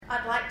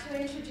to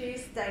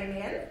introduce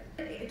Damien.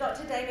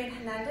 Dr. Damien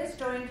Hernandez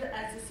joined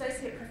as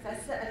Associate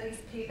Professor at Elise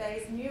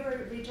Pivet's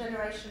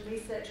Neuroregeneration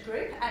Research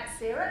Group at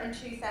CERA in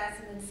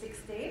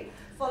 2016,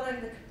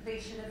 following the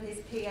completion of his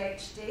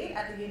PhD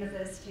at the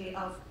University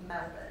of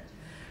Melbourne.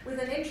 With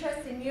an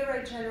interest in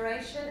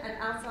neurodegeneration and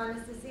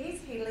Alzheimer's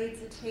disease, he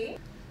leads a team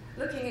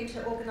looking into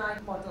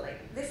organoid modelling.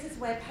 This is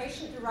where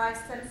patient-derived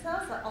stem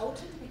cells are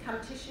altered to become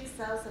tissue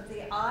cells of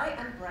the eye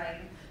and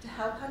brain to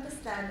help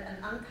understand and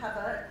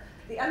uncover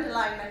the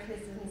underlying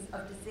mechanisms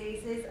of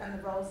diseases and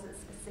the roles that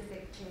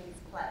specific genes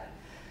play.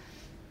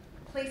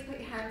 Please put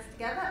your hands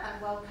together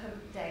and welcome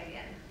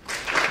Damien.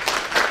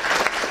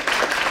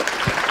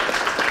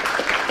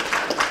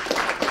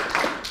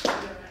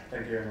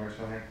 Thank you very much,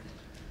 Shani.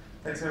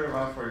 Thanks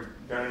everyone for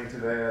joining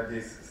today at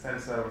this Stem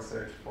Cell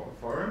Research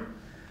Forum.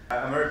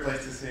 I'm very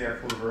pleased to see a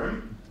full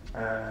room,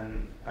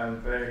 and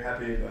I'm very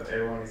happy that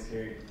everyone is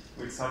here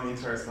with some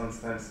interest on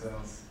stem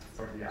cells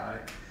for the eye.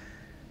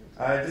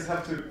 I just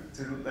have to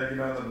let you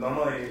know that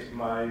normally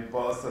my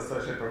boss,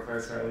 Associate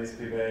Professor Elise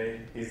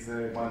Pivet, is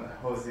the one that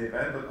hosts the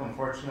event, but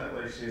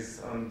unfortunately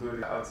she's on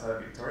duty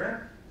outside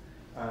Victoria,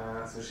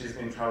 so she's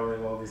been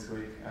traveling all this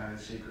week and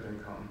she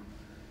couldn't come.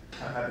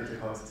 I'm happy to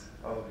host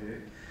all of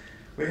you.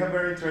 We have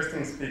very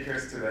interesting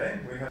speakers today.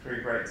 We have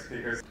 3 great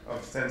speakers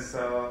of stem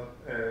cell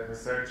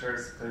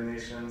researchers,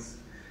 clinicians,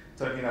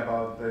 talking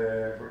about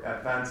the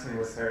advancing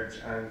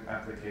research and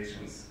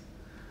applications.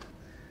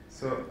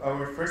 So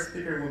our first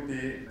speaker will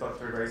be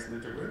Dr. Grace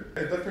Littlewood.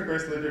 Dr.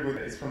 Grace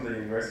Littlewood is from the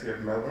University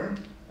of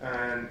Melbourne,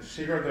 and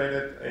she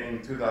graduated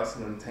in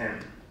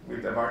 2010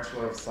 with a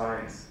Bachelor of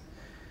Science.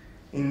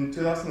 In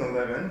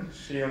 2011,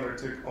 she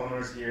undertook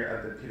honours year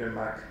at the Peter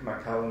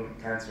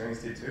MacCallum Cancer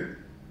Institute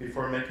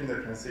before making the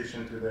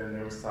transition to the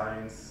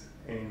neuroscience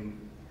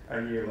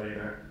a year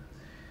later.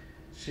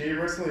 She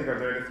recently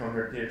graduated from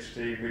her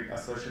PhD with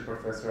Associate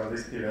Professor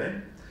Elise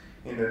Pivet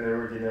in the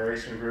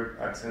Neurodegeneration Group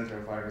at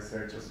Centre for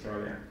Research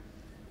Australia.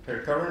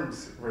 Her current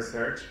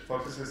research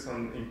focuses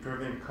on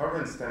improving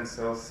current stem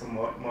cells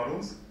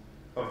models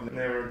of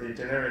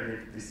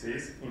neurodegenerative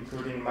disease,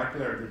 including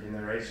macular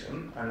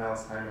degeneration and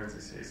Alzheimer's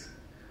disease.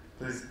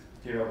 Please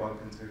give a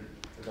welcome to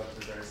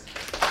Dr. Grace.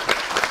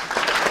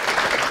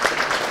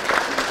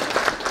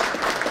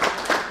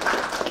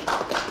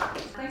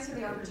 Thanks for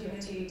the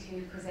opportunity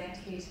to present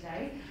here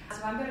today.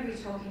 So I'm going to be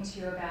talking to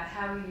you about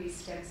how we use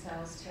stem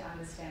cells to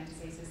understand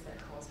diseases that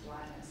cause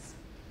blindness.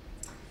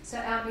 So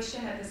our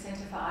mission at the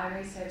Centre for Eye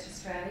Research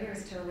Australia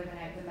is to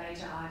eliminate the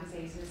major eye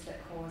diseases that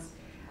cause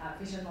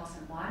vision loss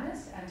and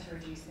blindness and to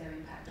reduce their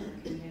impact on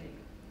the community.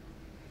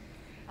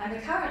 And the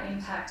current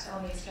impact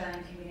on the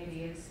Australian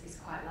community is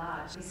quite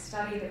large. This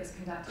study that was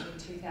conducted in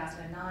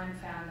 2009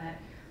 found that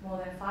more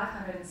than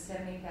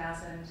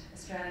 570,000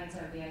 Australians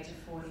over the age of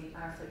 40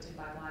 are afflicted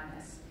by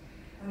blindness.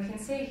 And we can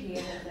see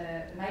here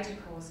that the major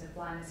cause of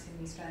blindness in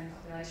the Australian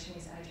population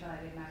is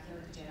age-related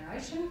macular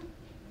degeneration,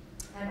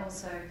 and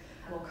also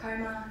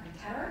glaucoma and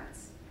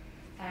cataracts,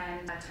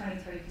 and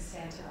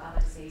 23% of other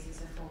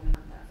diseases are forming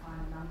that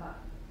final number.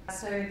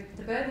 So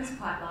the burden's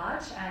quite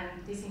large, and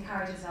this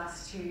encourages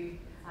us to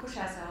push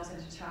ourselves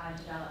and to try and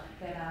develop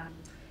better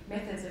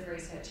methods of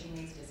researching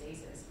these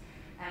diseases.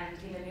 And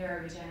in the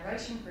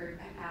neuroregeneration group,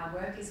 our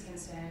work is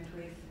concerned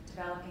with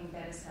developing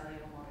better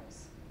cellular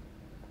models.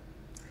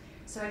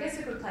 So I guess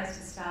a good place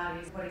to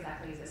start is, what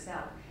exactly is a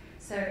cell?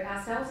 So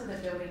our cells are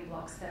the building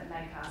blocks that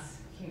make us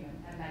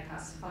human and make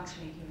us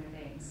functioning human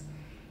beings.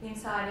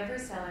 Inside every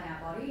cell in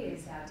our body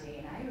is our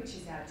DNA, which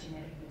is our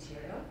genetic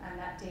material, and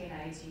that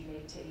DNA is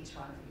unique to each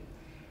one of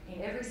you.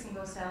 In every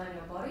single cell in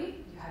your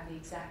body, you have the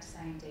exact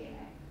same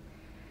DNA.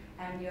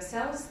 And your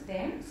cells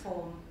then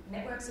form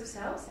networks of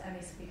cells, and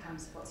this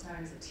becomes what's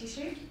known as a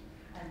tissue.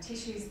 And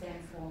tissues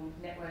then form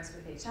networks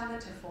with each other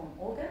to form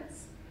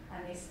organs,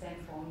 and this then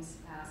forms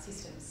our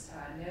systems, so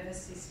our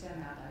nervous system,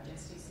 our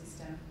digestive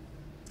system,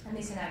 and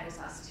this enables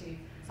us to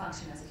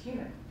function as a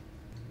human.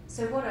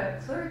 So what are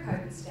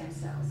pluripotent stem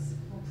cells?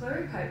 Well,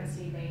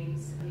 pluripotency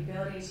means the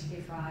ability to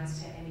give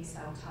rise to any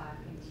cell type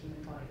in the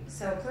human body.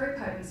 So a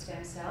pluripotent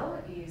stem cell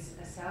is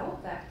a cell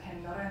that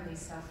can not only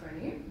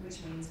self-renew,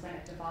 which means when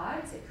it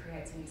divides, it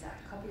creates an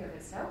exact copy of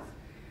itself,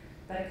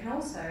 but it can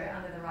also,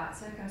 under the right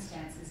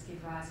circumstances,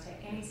 give rise to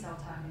any cell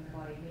type in the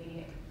body,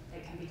 meaning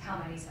it can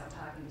become any cell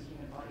type in the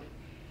human body.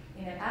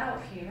 In an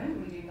adult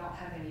human, we do not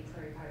have any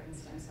pluripotent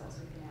stem cells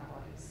within our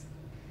bodies.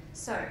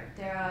 So,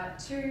 there are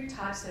 2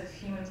 types of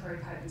human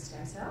pluripotent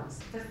stem cells.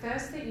 The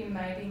first that you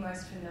may be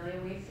most familiar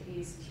with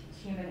is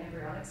human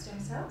embryonic stem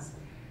cells.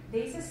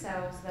 These are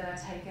cells that are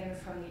taken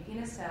from the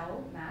inner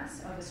cell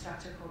mass of a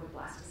structure called a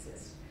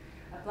blastocyst.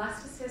 A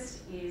blastocyst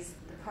is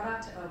the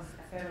product of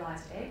a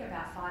fertilised egg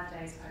about 5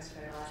 days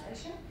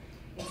post-fertilisation.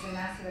 It's a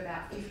mass of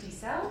about 50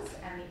 cells,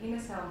 and the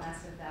inner cell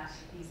mass of that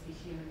is the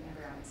human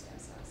embryonic stem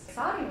cells.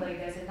 Excitingly,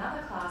 there's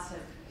another class of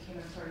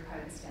human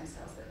pluripotent stem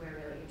cells that we're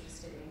really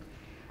interested in.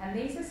 And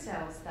these are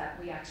cells that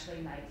we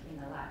actually make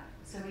in the lab.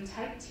 So we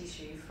take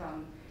tissue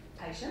from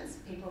patients,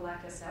 people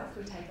like yourself,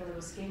 we take a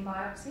little skin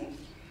biopsy,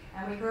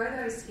 and we grow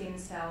those skin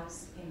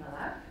cells in the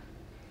lab.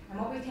 And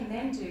what we can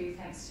then do,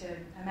 thanks to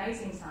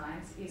amazing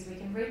science, is we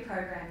can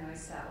reprogram those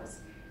cells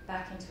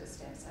back into a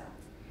stem cell.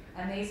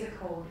 And these are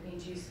called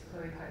induced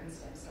pluripotent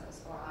stem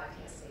cells, or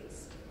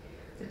iPSCs.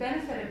 The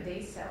benefit of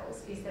these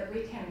cells is that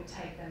we can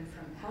take them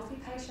from healthy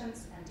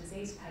patients and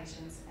diseased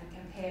patients and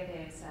compare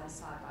their cells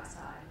side by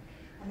side.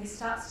 And this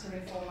starts to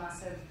inform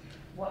us of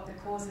what the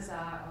causes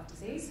are of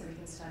disease, so we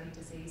can study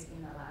disease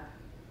in the lab.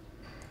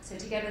 So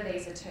together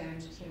these are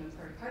termed human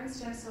pluripotent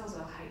stem cells,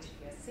 or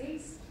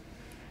HPSCs.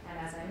 And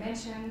as I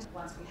mentioned,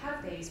 once we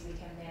have these, we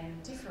can then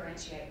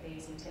differentiate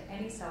these into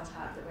any cell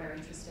type that we're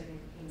interested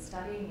in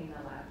studying in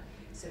the lab.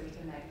 So we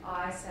can make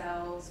eye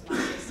cells,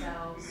 muscle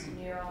cells,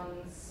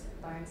 neurons,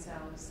 bone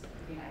cells,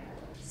 you name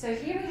it. So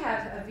here we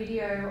have a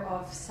video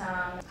of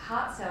some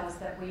heart cells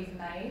that we've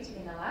made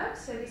in the lab.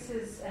 So this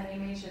is an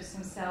image of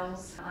some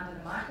cells under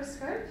the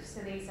microscope.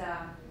 So these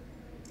are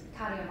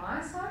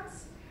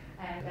cardiomyocytes.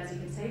 And as you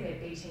can see, they're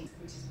beating,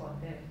 which is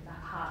what the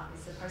heart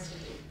is supposed to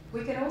do.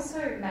 We can also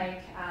make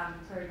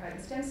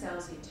pluripotent stem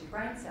cells into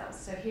brain cells.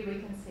 So here we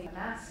can see a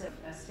mass of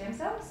stem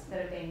cells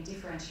that have been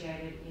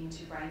differentiated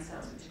into brain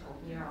cells, which are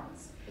called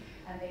neurons.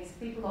 And these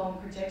big long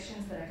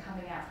projections that are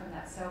coming out from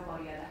that cell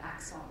body are the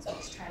axons,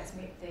 which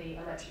transmit the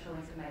electrical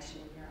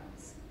information in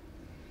neurons.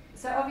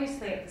 So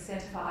obviously at the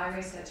Centre for Eye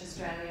Research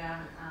Australia,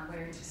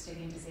 we're interested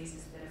in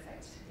diseases that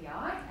affect the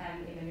eye,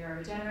 and in the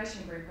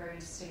neuroregeneration group, we're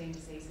interested in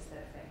diseases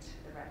that affect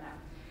the retina.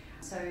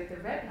 So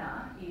the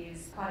retina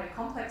is quite a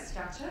complex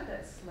structure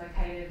that's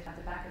located at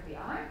the back of the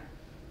eye.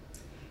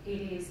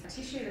 It is a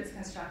tissue that's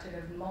constructed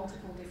of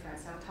multiple different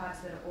cell types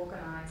that are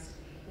organised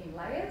in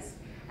layers,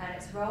 and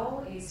its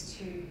role is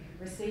to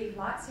receive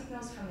light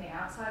signals from the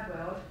outside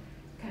world,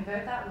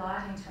 convert that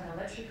light into an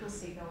electrical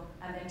signal,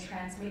 and then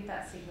transmit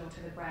that signal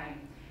to the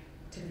brain,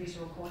 to the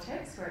visual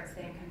cortex, where it's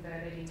then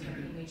converted into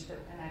an image that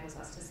enables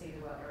us to see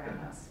the world around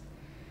us.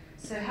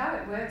 So how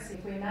it works,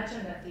 if we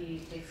imagine that the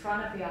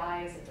front of the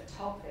eye is at the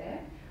top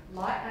there,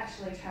 light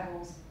actually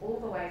travels all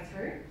the way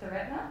through the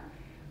retina,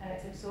 and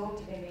it's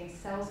absorbed in these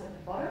cells at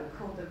the bottom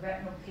called the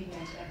retinal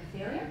pigment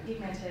epithelium.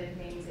 Pigmented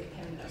means it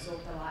can absorb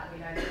the light. We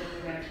know that when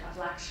we wear a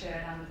black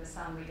shirt under the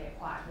sun, we get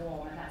quite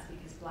warm, and that's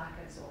because black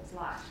absorbs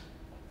light.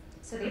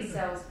 So these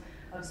cells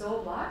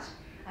absorb light,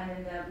 and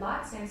then the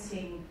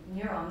light-sensing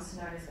neurons,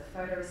 known as the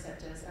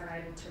photoreceptors, are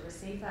able to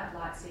receive that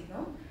light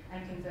signal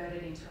and convert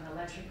it into an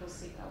electrical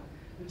signal,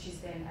 which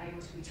is then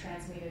able to be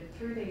transmitted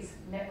through these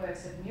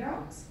networks of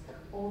neurons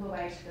all the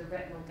way to the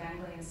retinal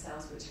ganglion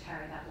cells, which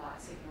carry that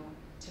light signal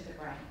to the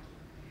brain.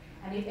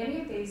 And if any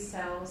of these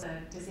cells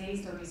are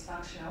diseased or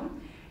dysfunctional,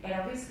 it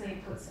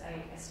obviously puts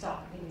a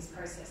stop in this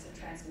process of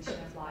transmission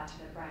of light to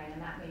the brain,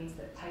 and that means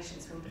that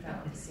patients will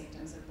develop the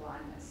symptoms of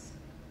blindness.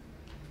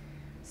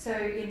 So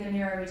in the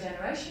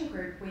neuroregeneration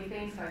group, we've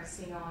been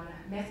focusing on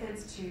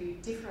methods to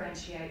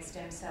differentiate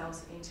stem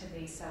cells into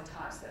these cell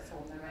types that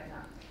form the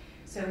retina.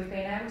 So we've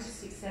been able to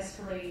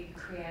successfully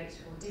create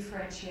or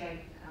differentiate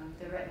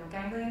the retinal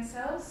ganglion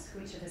cells,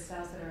 which are the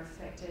cells that are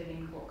affected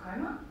in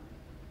glaucoma.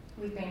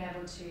 We've been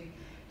able to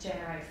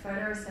generate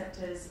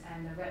photoreceptors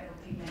and the retinal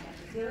pigment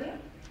epithelium,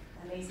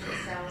 and these are the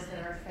cells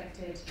that are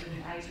affected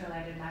in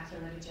age-related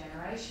macular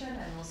degeneration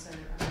and also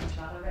a range of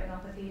other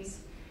retinopathies.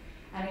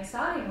 And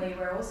excitingly,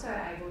 we're also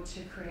able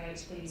to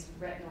create these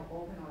retinal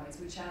organoids,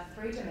 which are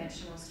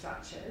three-dimensional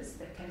structures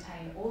that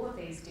contain all of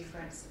these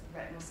different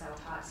retinal cell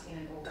types in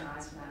an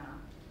organised manner.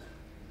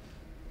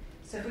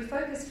 So if we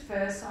focused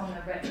first on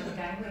the retinal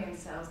ganglion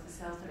cells, the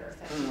cells that are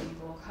affected in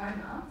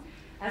glaucoma,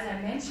 as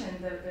I mentioned,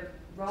 the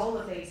role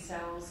of these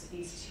cells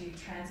is to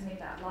transmit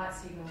that light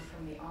signal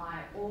from the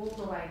eye all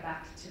the way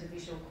back to the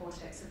visual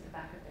cortex at the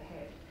back of the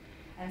head.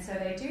 And so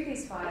they do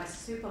this via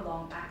super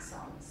long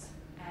axons.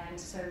 And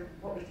so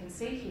what we can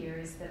see here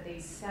is that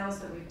these cells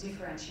that we've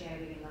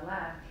differentiated in the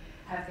lab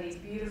have these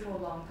beautiful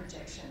long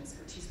projections,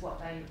 which is what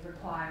they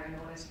require in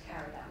order to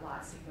carry that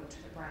light signal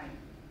to the brain.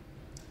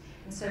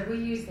 And so we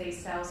use these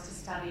cells to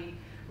study,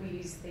 we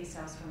use these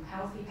cells from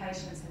healthy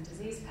patients and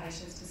diseased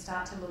patients to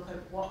start to look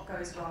at what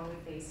goes wrong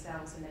with these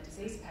cells in the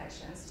diseased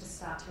patients to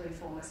start to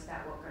inform us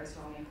about what goes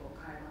wrong in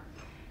glaucoma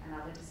and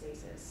other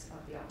diseases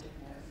of the optic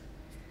nerve.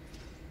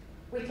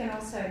 We can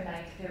also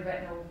make the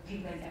retinal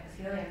pigment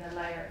epithelium, the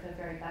layer at the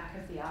very back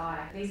of the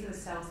eye. These are the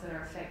cells that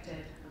are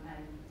affected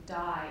and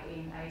die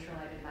in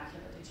age-related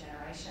macular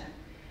degeneration.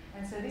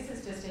 And so this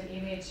is just an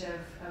image of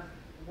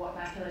what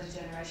macular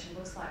degeneration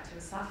looks like to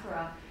a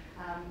sufferer,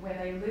 where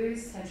they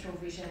lose central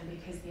vision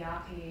because the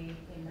RPE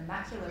in the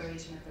macular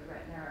region of the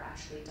retina are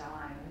actually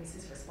dying, and this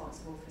is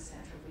responsible for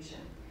central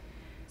vision.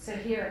 So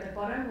here at the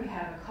bottom we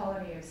have a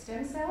colony of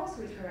stem cells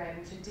which we're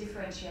able to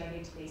differentiate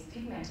into these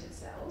pigmented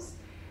cells.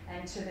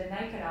 And to the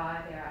naked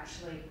eye, they're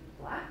actually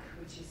black,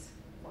 which is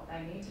what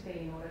they need to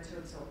be in order to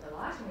absorb the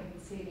light. And we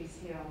can see this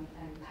here on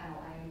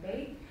panel A and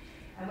B.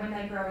 And when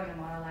they grow in a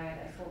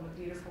monolayer, they form a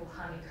beautiful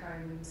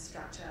honeycomb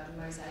structure,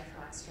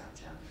 mosaic-like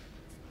structure.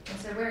 And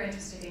so we're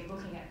interested in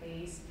looking at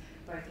these,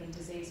 both in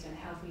diseased and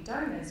healthy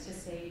donors, to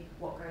see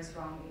what goes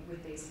wrong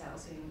with these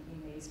cells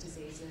in these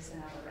diseases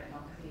and other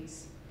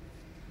retinopathies.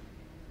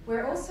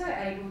 We're also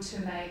able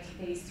to make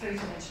these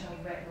three-dimensional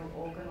retinal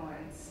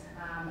organoids,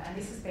 and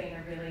this has been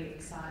a really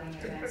exciting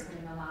advancement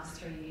in the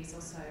last 3 years or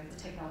so. The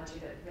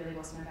technology that really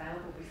wasn't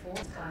available before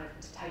has kind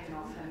of taken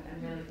off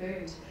and really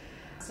boomed.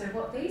 So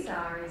what these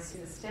are is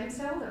a stem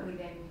cell that we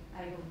then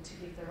able to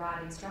give the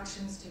right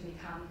instructions to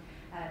become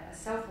a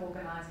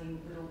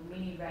self-organising little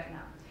mini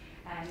retina.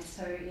 And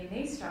so in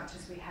these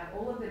structures we have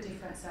all of the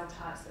different cell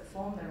types that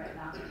form the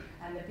retina,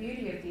 and the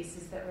beauty of this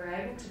is that we're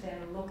able to then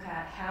look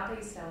at how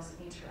these cells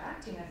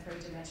interact in a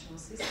three-dimensional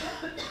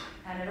system,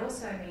 and it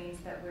also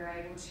means that we're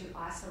able to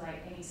isolate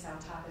any cell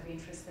type of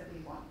interest that we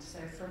want. So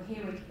from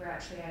here we're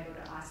actually able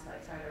to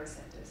isolate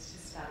photoreceptors to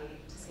study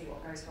to see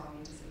what goes wrong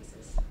in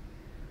diseases.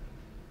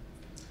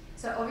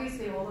 So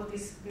obviously all of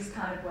this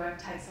kind of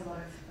work takes a lot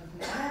of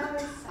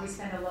man-hours. We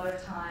spend a lot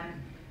of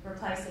time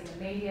replacing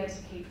the media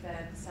to keep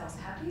the cells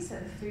happy, so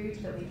the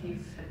food that we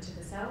give to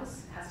the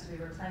cells has to be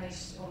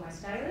replenished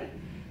almost daily.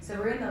 So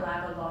we're in the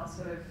lab a lot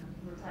sort of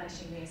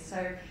replenishing this.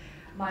 So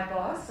my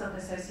boss,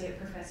 Associate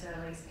Professor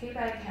Elise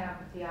Peabay, came up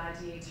with the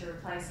idea to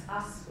replace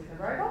us with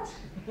a robot.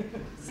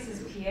 This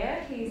is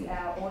Pierre, he's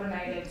our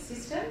automated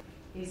system.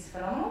 He's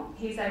phenomenal.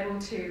 He's able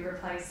to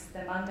replace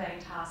the mundane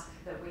task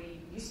that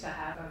we used to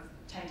have of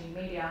changing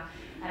media,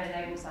 and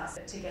enables us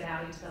to get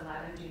out into the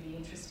lab and do the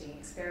interesting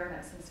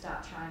experiments and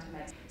start trying to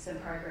make some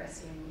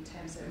progress in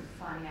terms of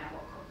finding out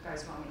what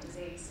goes wrong in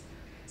disease.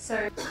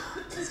 So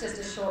this is just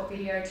a short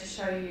video to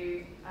show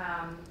you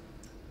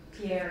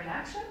Pierre in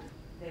action.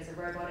 There's a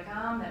robotic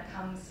arm that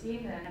comes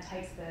in and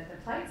takes the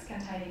plates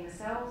containing the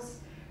cells,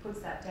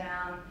 puts that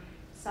down,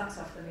 sucks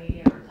off the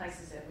media,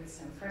 replaces it with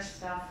some fresh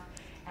stuff,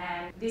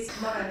 and this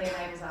not only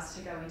enables us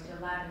to go into the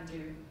lab and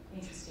do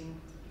interesting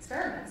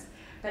experiments,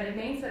 but it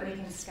means that we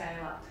can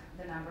scale up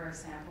the number of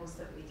samples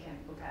that we can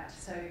look at.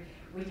 So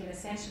we can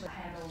essentially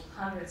handle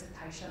hundreds of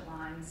patient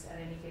lines at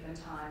any given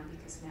time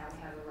because now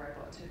we have a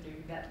robot to do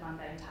that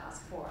mundane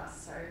task for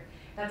us. So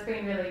that's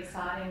been really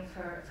exciting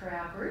for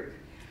our group.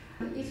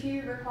 If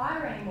you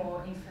require any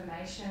more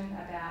information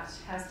about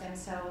how stem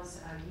cells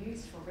are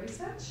used for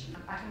research,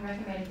 I can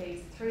recommend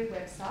these 3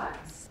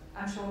 websites.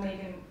 I'm sure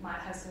Megan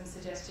might have some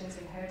suggestions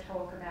in her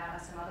talk about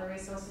some other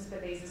resources,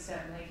 but these are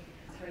certainly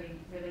 3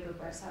 really good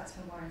websites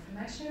for more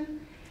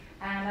information.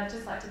 And I'd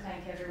just like to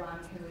thank everyone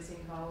who was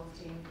involved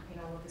in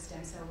all of the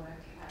stem cell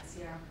work at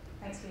Sierra.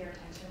 Thanks for your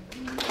attention.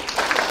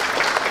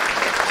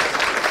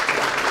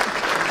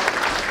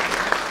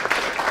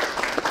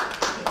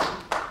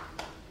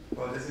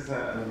 Well, this is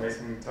an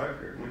amazing talk.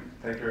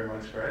 Thank you very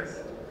much, Grace.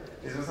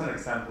 This was an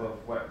example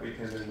of what we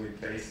can do with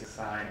basic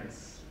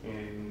science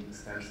in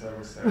stem cell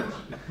research.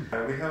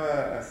 We have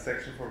a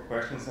section for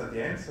questions at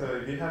the end, so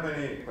if you have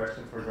any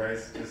question for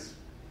Grace, just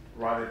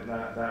write it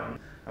down,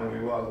 and we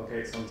will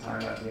allocate some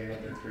time at the end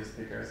of the 3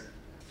 speakers.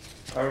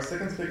 Our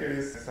second speaker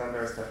is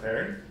Sandra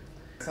Stafferi.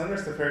 Sandra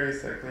Stafferi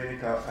is a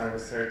clinical and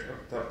research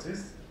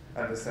optometrist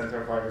at the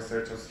Centre for Eye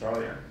Research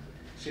Australia.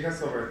 She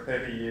has over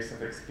 30 years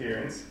of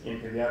experience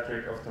in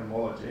pediatric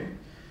ophthalmology,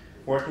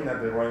 working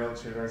at the Royal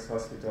Children's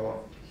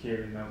Hospital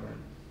here in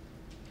Melbourne.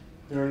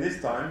 During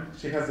this time,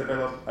 she has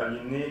developed a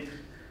unique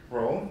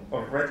role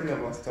of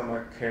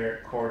retinoblastoma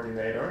care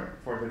coordinator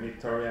for the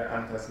Victoria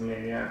and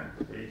Tasmania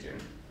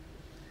region.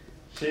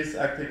 She is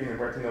active in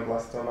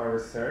retinoblastoma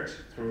research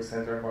through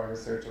Centre for Eye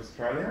Research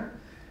Australia,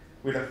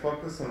 with a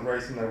focus on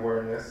raising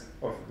awareness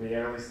of the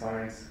early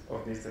signs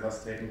of this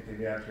devastating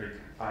pediatric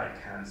eye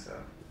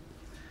cancer.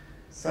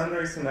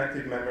 Sandra is an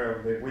active member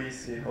of the We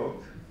See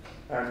Hope,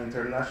 an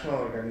international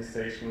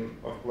organization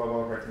of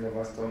global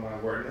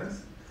retinoblastoma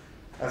awareness,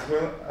 as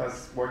well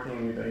as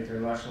working with the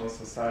International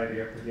Society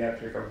of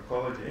Pediatric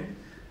Oncology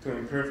to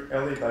improve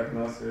early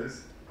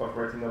diagnosis of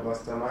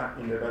retinoblastoma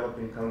in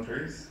developing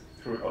countries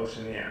through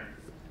Oceania.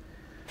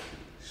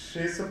 She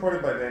is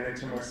supported by the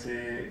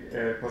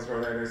NHMRC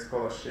Postgraduate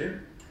Scholarship,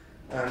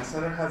 and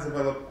Sandra has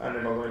developed and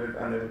evaluated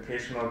an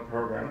educational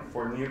program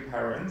for new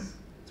parents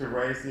to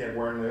raise the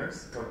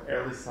awareness of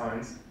early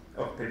signs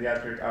of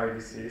pediatric eye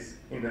disease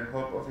in the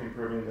hope of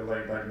improving the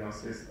late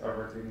diagnosis of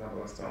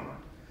retinoblastoma.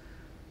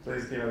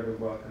 Please give a good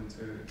welcome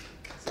to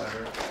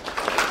Sandra.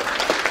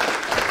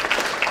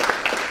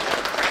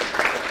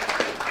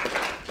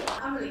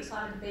 I'm really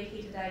excited to be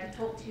here today to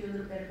talk to you a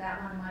little bit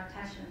about one of my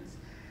passions.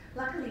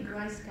 Luckily,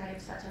 Grace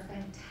gave such a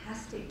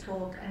fantastic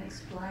talk and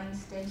explained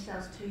stem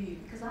cells to you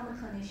because I'm a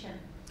clinician.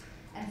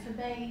 And for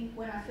me,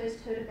 when I first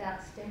heard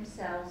about stem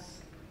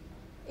cells,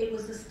 it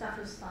was the stuff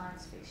of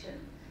science fiction.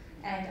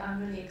 And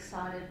I'm really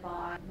excited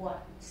by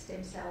what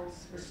stem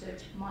cells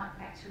research might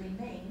actually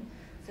mean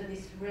for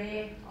this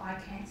rare eye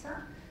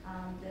cancer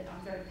that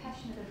I'm very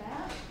passionate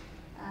about,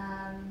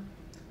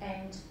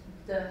 and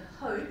the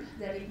hope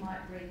that it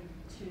might bring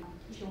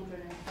to children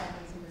and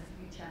families in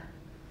the future.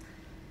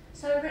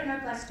 So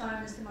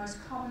retinoblastoma is the most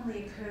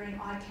commonly occurring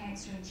eye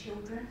cancer in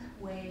children,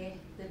 where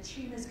the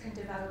tumours can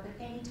develop at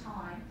any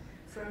time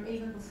from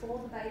even before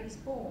the baby's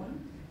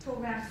born to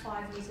around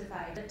 5 years of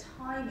age. The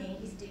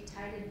timing is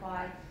dictated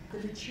by the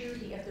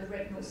maturity of the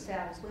retinal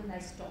cells when they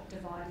stop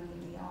dividing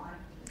in the eye.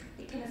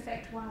 It can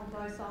affect one or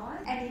both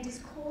eyes, and it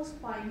is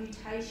caused by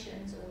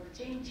mutations or a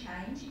gene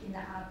change in the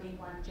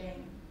RB1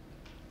 gene.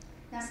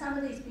 Now, some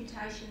of these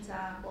mutations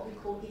are what we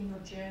call in your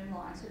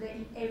germline, so they're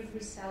in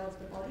every cell of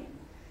the body.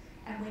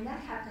 And when that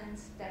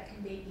happens, that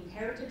can be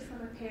inherited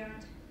from a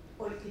parent,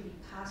 or it can be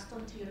passed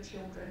on to your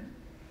children.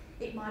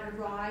 It might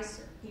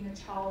arise in a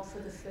child for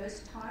the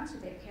first time, so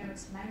their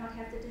parents may not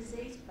have the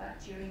disease,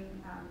 but during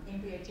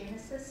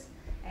embryogenesis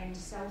and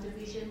cell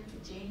division,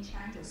 the gene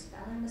change or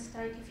spelling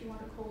mistake, if you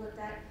want to call it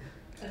that,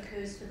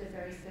 occurs for the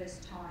very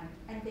first time.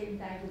 And then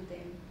they would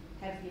then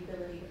have the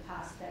ability to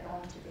pass that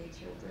on to their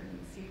children in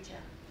the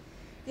future.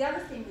 The other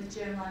thing with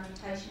germline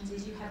mutations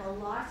is you have a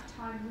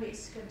lifetime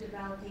risk of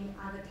developing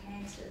other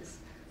cancers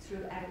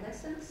through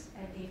adolescence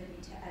and even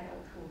into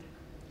adulthood.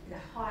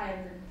 They're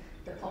higher than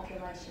the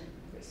population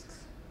risks.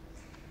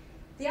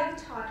 The other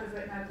type of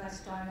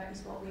retinoblastoma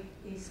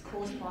is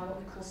caused by what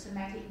we call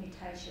somatic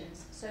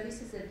mutations. So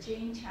this is a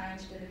gene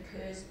change that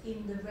occurs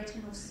in the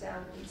retinal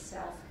cell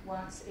itself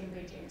once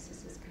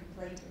embryogenesis is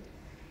completed.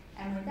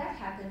 And when that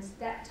happens,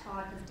 that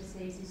type of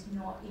disease is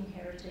not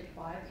inherited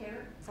by a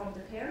parent, from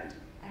the parent,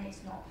 and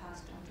it's not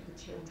passed on to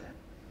the children.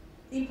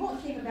 The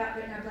important thing about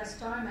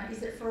retinoblastoma is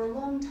that for a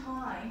long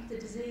time, the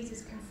disease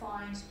is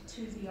confined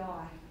to the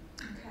eye.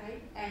 Okay,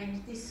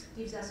 and this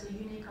gives us a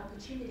unique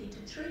opportunity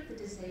to treat the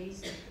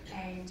disease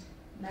and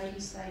maybe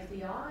save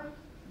the eye,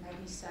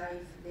 maybe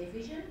save their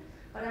vision,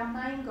 but our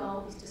main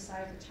goal is to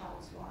save the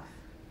child's life.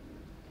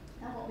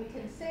 Now what we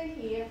can see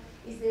here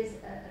is there's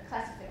a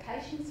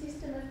classification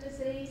system of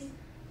disease,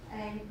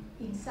 and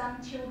in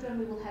some children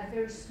we will have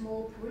very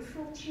small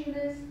peripheral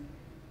tumours,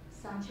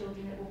 some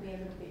children it will be a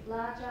little bit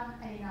larger,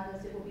 and in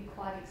others it will be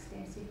quite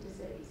extensive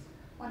disease.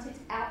 Once it's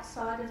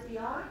outside of the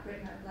eye,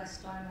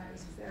 retinoblastoma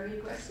is very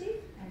aggressive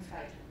and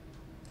fatal.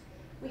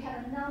 We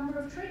have a number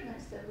of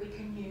treatments that we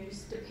can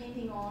use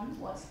depending on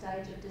what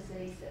stage of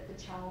disease that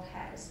the child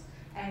has.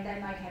 And they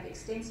may have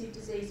extensive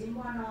disease in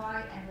one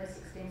eye and less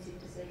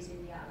extensive disease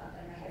in the other.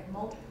 They may have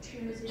multiple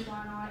tumours in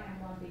one eye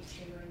and one big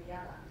tumour in the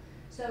other.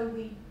 So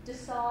we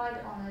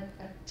decide on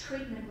a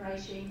treatment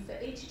regime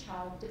for each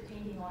child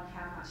depending on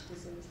how much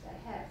disease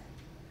they have.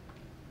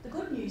 The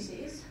good news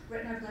is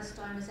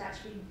retinoblastoma is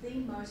actually the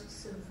most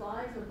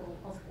survivable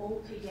of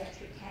all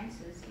paediatric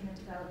cancers in a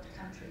developed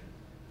country.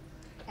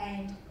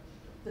 And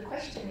the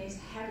question is,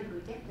 how did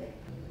we get there?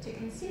 To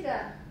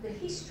consider the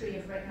history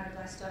of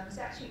retinoblastoma is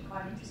actually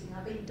quite interesting.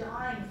 I've been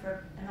dying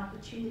for an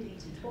opportunity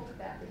to talk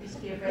about the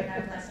history of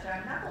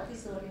retinoblastoma, and I thought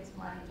this audience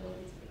might enjoy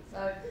this bit,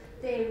 so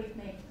bear with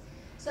me.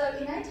 So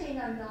in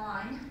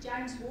 1809,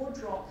 James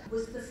Wardrop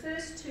was the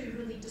first to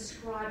really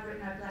describe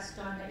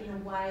retinoblastoma in a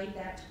way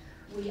that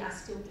we are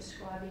still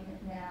describing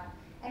it now.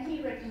 And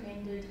he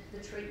recommended the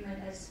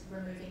treatment as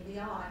removing the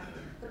eye.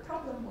 The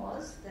problem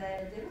was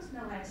that there was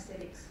no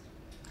anaesthetics.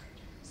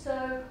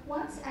 So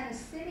once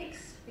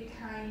anaesthetics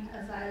became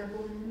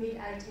available in the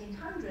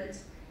mid-1800s,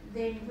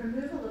 then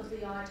removal of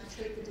the eye to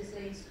treat the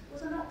disease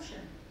was an option.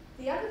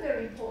 The other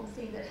very important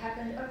thing that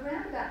happened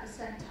around about the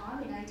same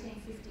time, in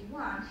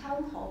 1851,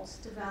 Helmholtz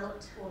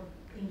developed or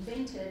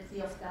invented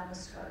the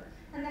ophthalmoscope.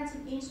 And that's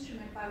an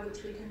instrument by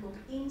which we can look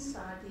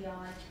inside the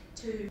eye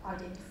to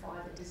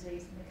identify the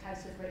disease in the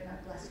case of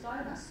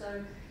retinoblastoma.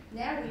 So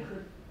now we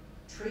could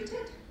treat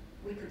it,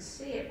 we could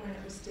see it when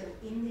it was still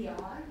in the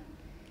eye.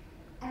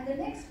 And the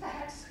next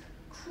perhaps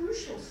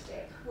crucial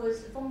step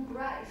was von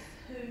Graeff,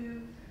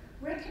 who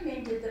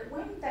recommended that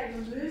when they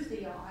remove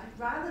the eye,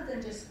 rather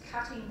than just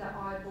cutting the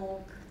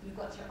eyeball, you've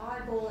got your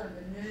eyeball and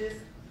the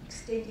nerve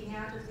extending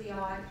out of the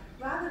eye,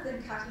 rather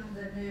than cutting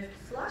the nerve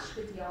flush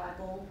with the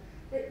eyeball,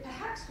 that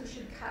perhaps we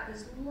should cut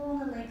as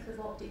long a length of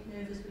optic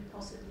nerve as we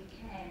possibly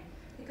can.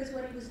 Because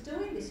when he was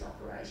doing this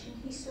operation,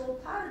 he saw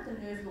part of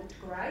the nerve looked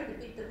grey, the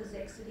bit that was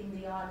exiting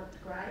the eye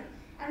looked grey,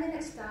 and then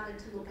it started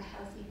to look a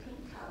healthy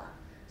pink colour.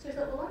 So he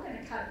thought, well, I'm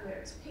going to cut it where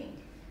it's pink.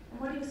 And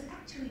what he was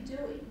actually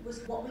doing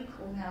was what we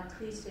call now a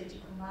clear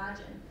surgical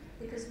margin,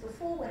 because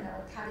before, when they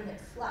were cutting it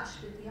flush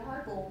with the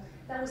eyeball,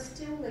 they were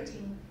still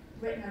letting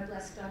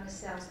retinoblastoma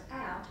cells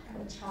out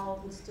and the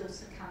child would still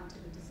succumb to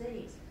the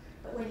disease.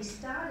 But when he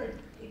started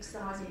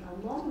excising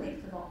a long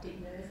length of optic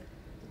nerve,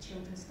 the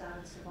children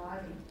started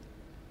surviving.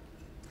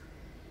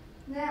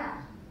 Now,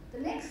 the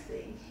next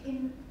thing,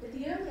 in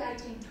the early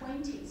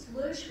 1820s,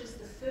 Lersch was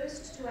the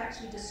first to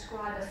actually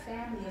describe a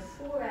family of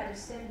 4 out of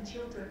 7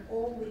 children,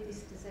 all with this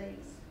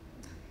disease.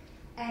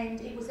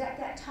 And it was at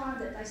that time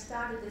that they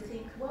started to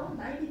think, well,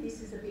 maybe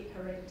this is a bit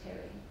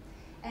hereditary.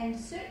 And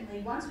certainly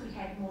once we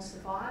had more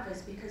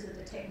survivors because of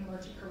the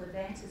technological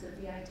advances of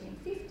the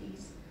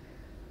 1850s,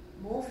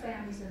 more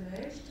families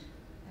emerged,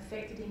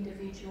 affected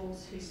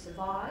individuals who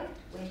survived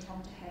went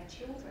on to have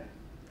children.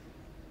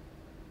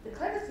 The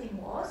clever thing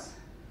was,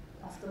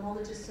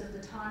 ophthalmologists of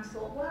the time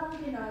thought, well,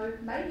 you know,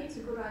 maybe it's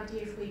a good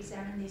idea if we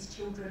examine these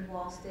children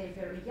whilst they're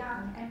very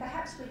young, and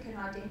perhaps we can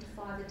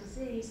identify the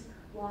disease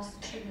whilst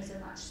the tumours are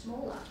much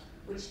smaller,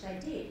 which they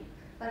did.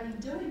 But in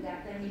doing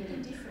that, they needed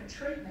a different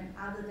treatment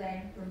other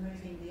than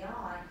removing the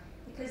eye,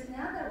 because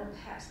now they were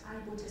perhaps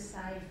able to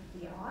save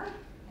the eye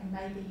and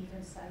maybe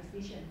even save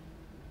vision.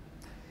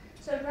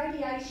 So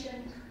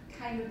radiation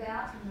came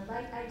about from the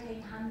late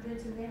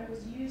 1800s, and then it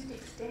was used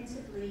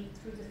extensively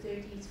through the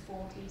 30s,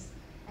 40s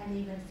and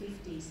even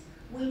 50s.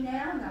 We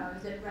now know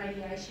that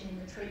radiation in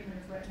the treatment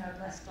of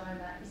retinoblastoma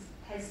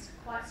has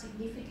quite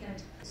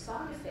significant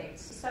side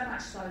effects, so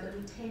much so that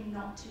we tend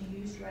not to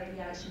use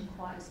radiation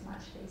quite as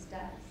much these days.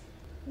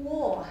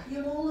 War.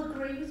 You'll all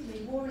agree with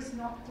me, war is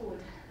not good.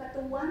 But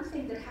the one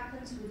thing that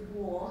happens with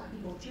war,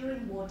 or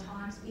during war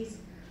times, is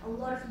a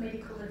lot of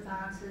medical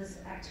advances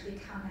actually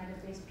come out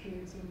of these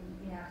periods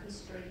in our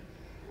history.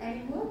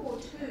 And in World War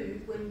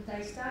II, when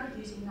they started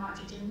using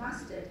nitrogen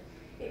mustard,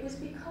 it was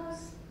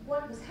because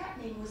what was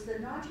happening was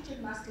that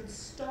nitrogen mustard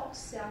stopped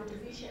cell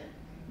division.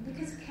 And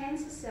because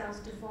cancer cells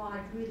divide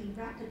really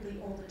rapidly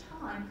all the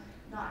time,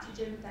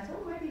 nitrogen, they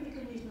thought, maybe we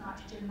can use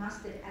nitrogen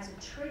mustard as a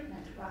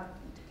treatment rather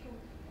than to kill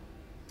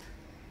people.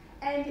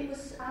 And it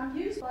was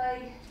used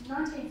by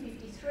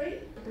 1953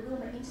 at the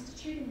Wilmer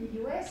Institute in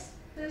the US.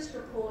 First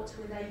reports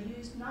where they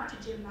used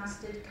nitrogen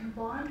mustard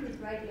combined with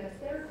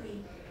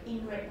radiotherapy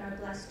in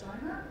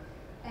retinoblastoma,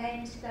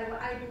 and they were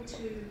able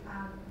to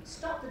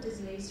stop the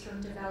disease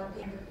from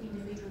developing, and the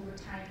individual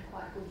retained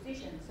quite good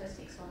vision, so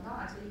 6 or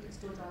 9, so you can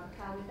still drive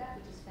a car with that,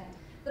 which is fantastic.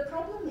 The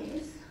problem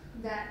is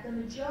that the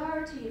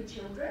majority of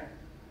children,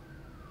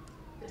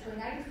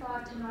 between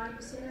 85 to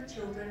 90% of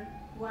children,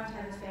 won't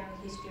have a family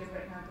history of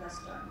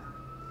retinoblastoma.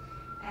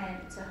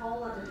 And it's a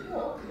whole other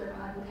talk that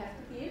I would have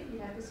to give.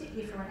 You'd have to sit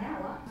here for an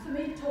hour for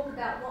me to talk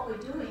about what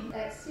we're doing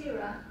at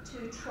CERA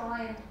to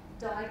try and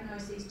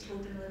diagnose these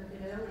children a little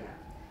bit earlier.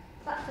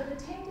 But for the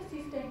 10 to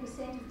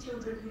 15% of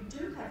children who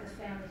do have a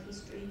family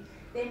history,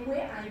 then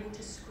we're able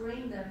to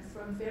screen them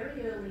from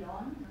very early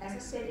on. As I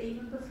said,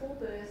 even before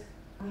birth,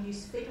 we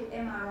use fetal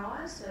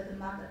MRI, so the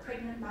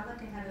pregnant mother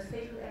can have a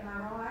fetal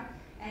MRI,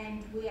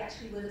 and we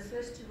actually were the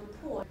first to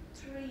report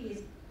 3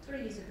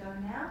 years ago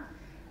now,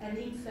 an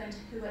infant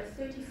who at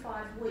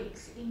 35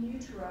 weeks in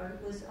utero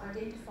was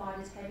identified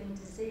as having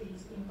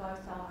disease in both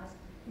eyes.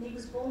 And he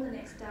was born the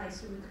next day,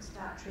 so we could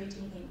start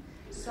treating him.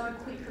 So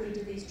quickly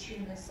do these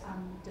tumours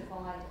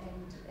divide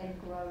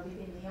and grow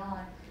within the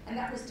eye. And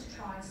that was to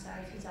try and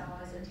save his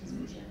eyes and his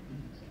vision.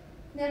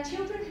 Now,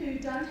 children who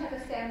don't have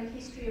a family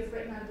history of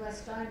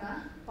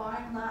retinoblastoma, by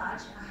and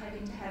large, are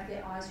having to have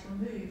their eyes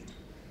removed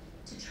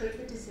to treat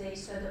the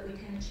disease so that we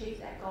can achieve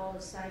that goal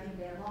of saving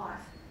their life.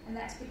 And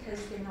that's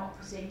because they're not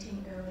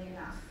presenting early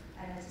enough.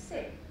 And as I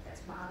said,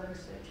 that's my other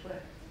research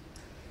work.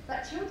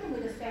 But children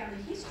with a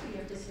family history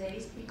of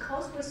disease,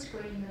 because we're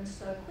screening them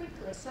so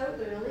quickly, so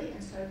early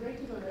and so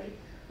regularly,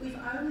 we've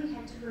only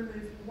had to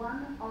remove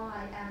 1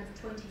 eye out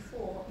of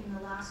 24 in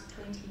the last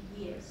 20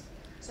 years.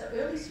 So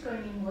early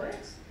screening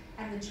works,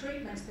 and the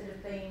treatments that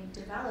have been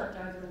developed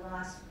over the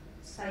last,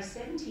 say,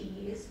 70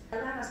 years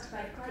allow us to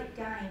make great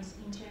gains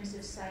in terms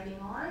of saving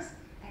eyes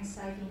and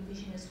saving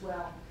vision as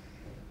well.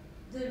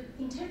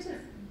 In terms of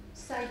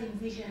saving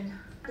vision,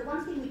 the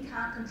one thing we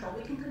can't control,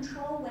 we can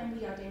control when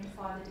we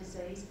identify the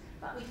disease,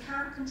 but we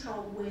can't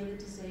control where the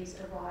disease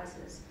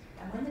arises.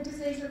 And when the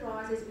disease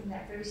arises in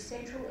that very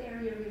central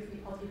area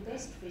of your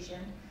best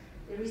vision,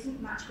 there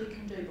isn't much we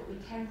can do, but we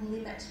can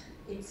limit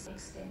its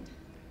extent.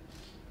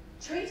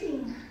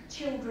 Treating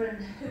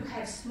children who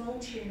have small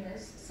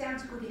tumours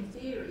sounds good in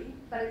theory,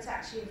 but it's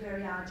actually a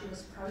very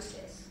arduous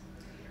process.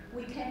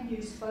 We can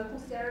use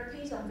focal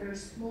therapies on very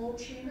small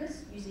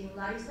tumours using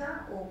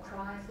laser or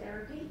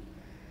cryotherapy.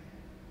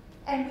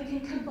 And we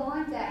can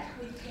combine that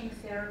with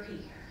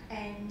chemotherapy.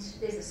 And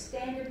there's a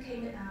standard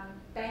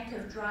bank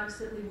of drugs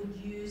that we would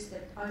use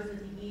that over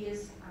the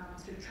years,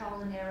 through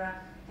trial and error,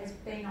 has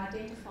been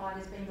identified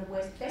as being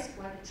the best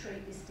way to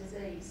treat this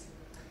disease.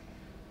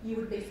 You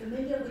would be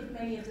familiar with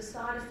many of the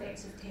side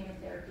effects of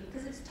chemotherapy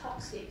because it's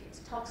toxic. It's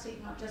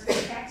toxic not just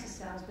to cancer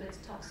cells, but it's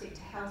toxic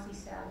to healthy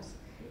cells.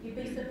 You'd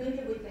be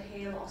familiar with the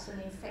hair loss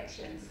and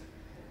infections.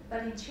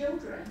 But in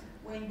children,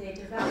 when they're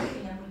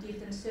developing and we give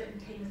them certain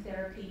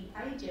chemotherapy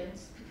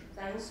agents,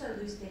 they also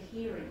lose their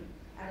hearing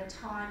at a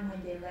time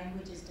when their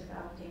language is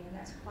developing, and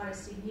that's quite a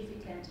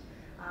significant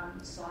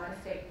side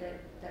effect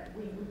that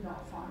we would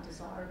not find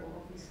desirable,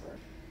 obviously.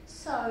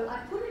 So I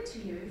put it to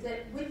you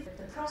that with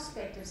the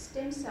prospect of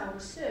stem cell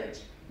research,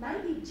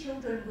 maybe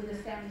children with a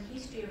family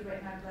history of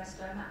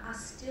retinoblastoma are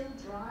still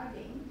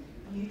driving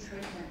new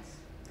treatments.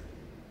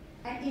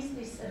 And is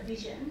this a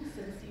vision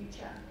for the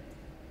future?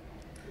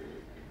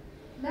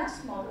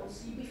 Mouse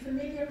models, you'd be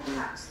familiar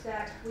perhaps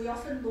that we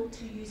often look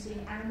to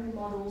using animal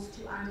models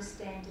to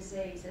understand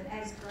disease, and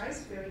as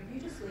Grace very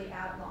beautifully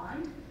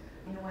outlined,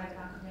 in a way that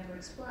I could never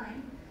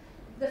explain,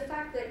 the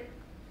fact that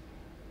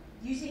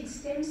using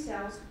stem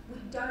cells,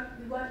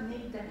 we won't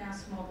need the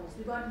mouse models,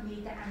 we won't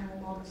need the animal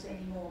models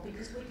anymore,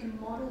 because we can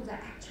model the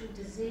actual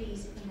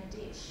disease in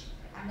a dish,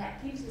 and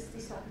that gives us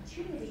this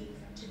opportunity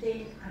to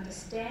then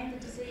understand the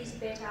disease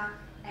better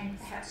and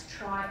perhaps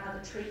try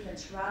other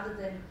treatments rather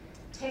than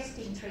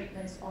testing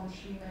treatments on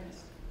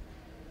humans.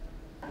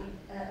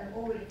 I've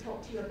already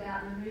talked to you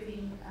about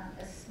removing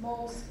a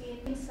small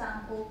skin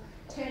sample,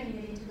 turning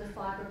it into the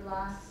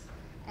fibroblasts,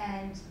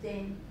 and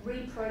then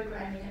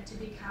reprogramming it to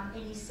become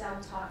any cell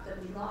type that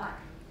we like.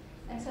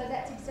 And so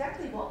that's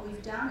exactly what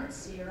we've done at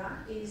CERA,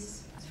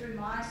 is through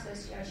my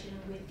association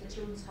with the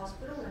Children's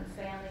Hospital and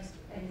families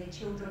and their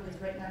children with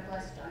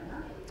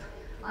retinoblastoma,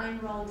 I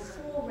enrolled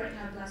 4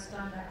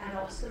 retinoblastoma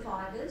adult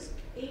survivors,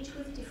 each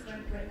with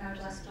different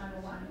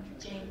retinoblastoma 1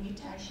 gene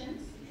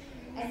mutations.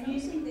 And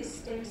using this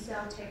stem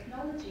cell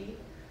technology,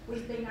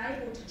 we've been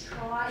able to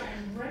try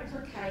and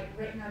replicate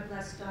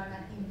retinoblastoma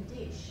in the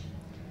dish.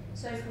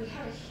 So if we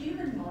had a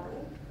human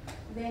model,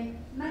 then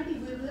maybe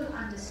we will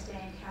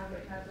understand how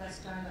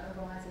retinoblastoma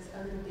arises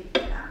a little bit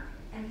better,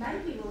 and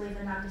maybe we'll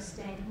even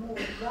understand more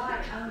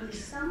why only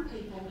some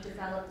people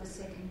develop the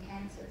second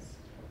cancers.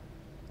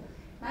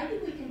 Maybe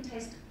we can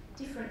test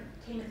different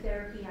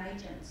chemotherapy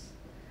agents.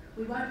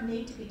 We won't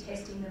need to be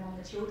testing them on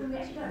the children. We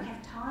actually don't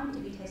have time to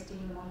be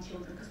testing them on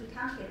children because we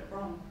can't get it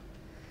wrong.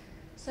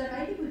 So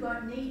maybe we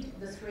won't need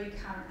the 3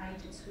 current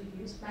agents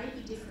we use.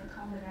 Maybe different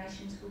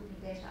combinations would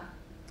be better.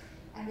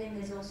 And then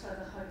there's also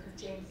the hope of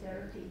gene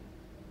therapy.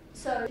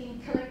 So in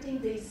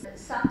collecting these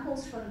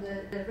samples from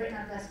the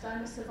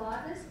retinoblastoma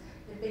survivors,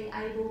 they've been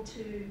able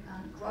to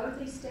grow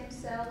these stem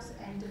cells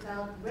and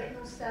develop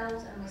retinal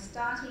cells, and we're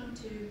starting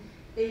to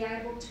be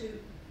able to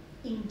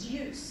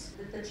induce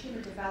the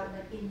tumour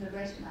development in the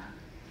retina,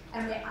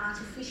 and we're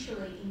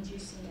artificially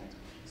inducing it.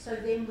 So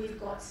then we've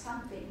got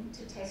something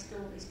to test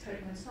all these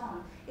treatments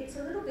on. It's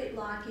a little bit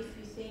like if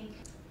you think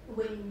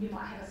when you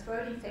might have a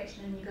throat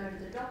infection and you go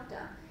to the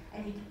doctor,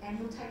 and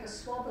he'll take a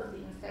swab of the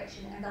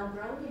infection and they'll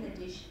grow it in a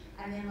dish,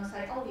 and then they'll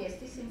say, oh yes,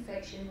 this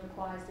infection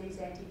requires these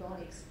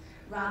antibiotics,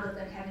 rather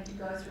than having to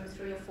go through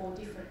 3 or 4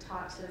 different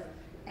types of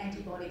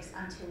antibiotics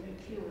until you're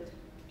cured.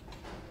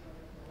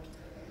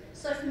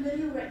 So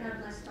familial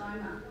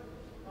retinoblastoma,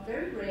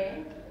 very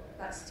rare,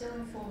 but still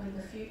informing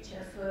the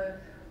future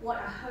for what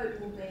I hope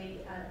will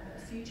be a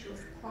future of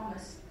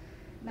promise.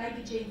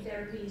 Maybe gene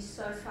therapy is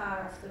so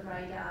far off the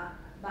radar,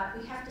 but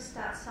we have to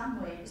start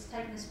somewhere. It's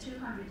taken us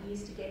 200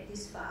 years to get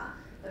this far,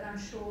 but I'm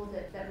sure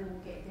that we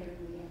will get there in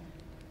the end.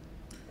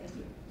 Thank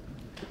you.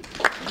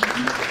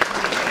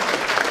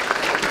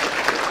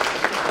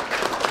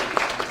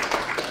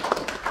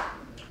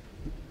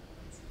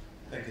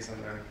 Thank you,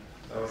 Sandra.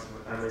 That was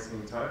an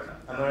amazing talk.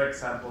 Another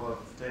example of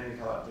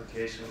clinical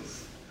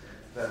applications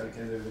that we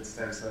can do with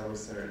stem cell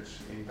research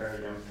in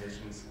very young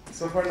patients.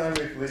 So far now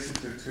we've listened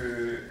to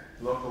 2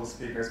 local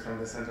speakers from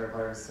the Centre of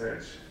Eye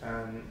Research.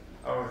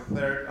 Our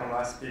third and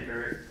last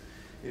speaker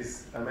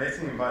is an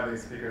amazing invited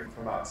speaker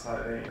from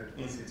outside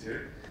the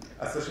Institute,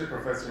 Associate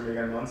Professor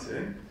Megan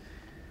Munsey.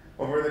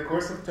 Over the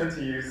course of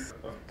 20 years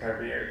of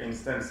career in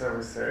stem cell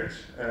research,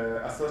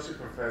 Associate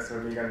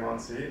Professor Megan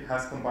Munsey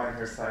has combined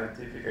her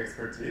scientific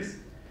expertise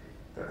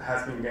that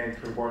has been gained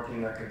through working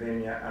in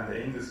academia and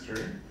the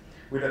industry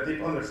with a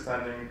deep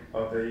understanding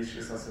of the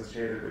issues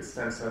associated with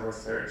stem cell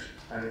research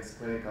and its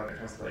clinical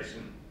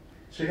translation.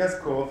 She has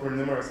co-authored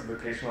numerous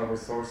educational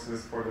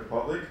resources for the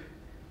public,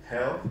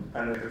 health,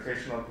 and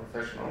educational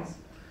professionals,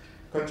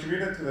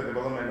 contributed to the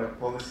development of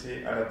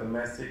policy at a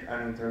domestic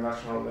and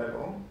international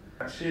level.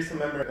 She is a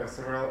member of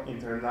several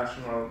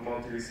international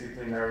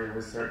multidisciplinary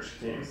research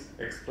teams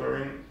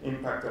exploring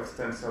impact of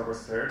stem cell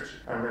research,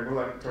 and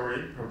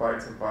regulatory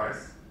provides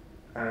advice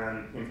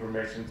and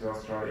information to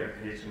Australia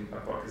patient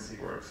advocacy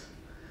groups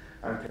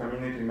and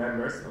community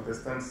members of the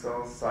stem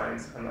cell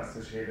science and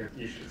associated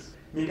issues.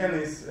 Megan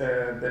is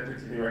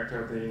Deputy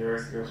Director of the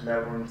University of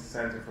Melbourne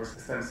Centre for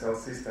Stem Cell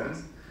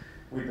Systems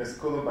with the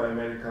School of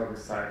Biomedical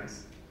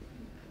Science,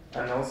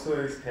 and also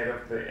is Head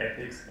of the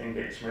Ethics,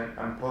 Engagement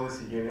and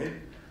Policy Unit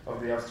of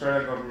the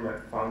Australian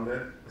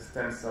government-funded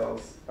Stem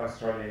Cells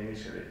Australia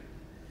initiative.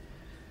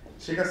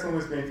 She has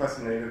always been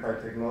fascinated by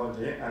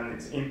technology and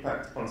its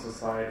impact on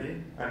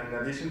society, and in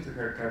addition to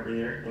her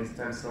career in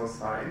stem cell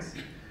science,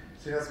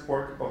 she has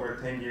worked over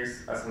 10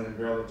 years as an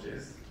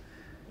embryologist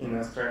in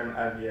Australian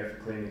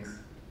IVF clinics.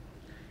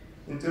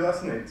 In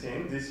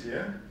 2018, this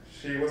year,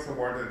 she was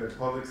awarded the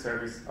Public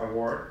Service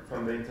Award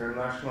from the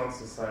International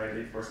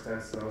Society for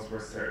Stem Cells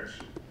Research,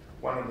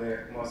 one of the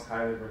most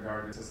highly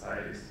regarded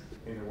societies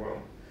in the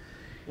world,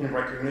 in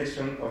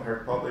recognition of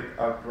her public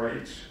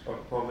outreach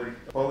of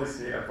public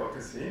policy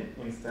advocacy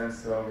in stem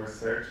cell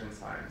research and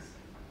science.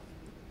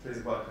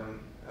 Please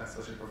welcome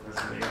Associate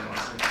Professor Megan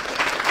Munsey.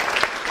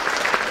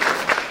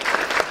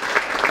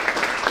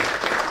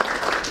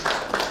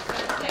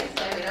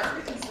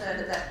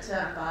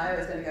 That bio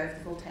is going to go for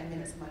the full 10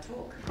 minutes of my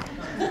talk.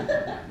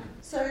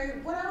 So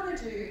what I want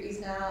to do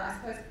is now, I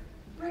suppose,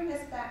 bring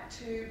us back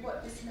to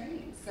what this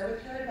means. So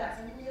we've heard about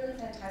some really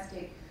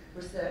fantastic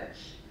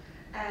research,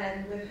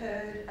 and we've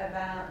heard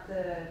about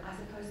the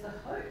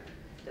hope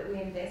that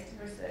we invest in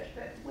research,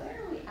 but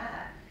where are we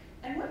at?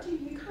 And what do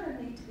you kind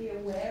of need to be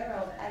aware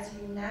of as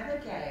you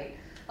navigate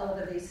a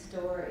lot of these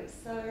stories?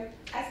 So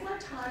as my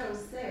title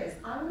says,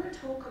 I want to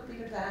talk a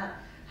bit about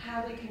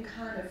how we can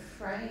kind of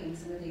frame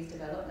some of these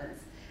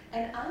developments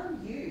and arm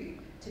you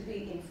to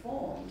be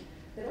informed,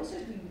 but also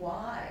to be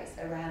wise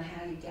around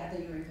how you gather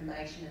your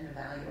information and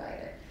evaluate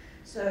it.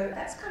 So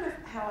that's kind of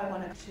how I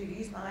wanted to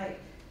use my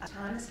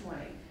time this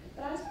morning.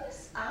 But I was going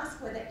to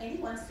ask whether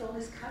anyone saw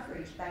this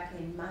coverage back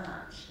in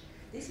March.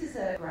 This is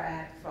a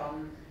grab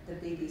from the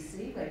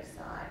BBC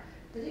website,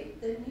 but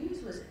the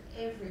news was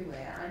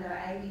everywhere. I know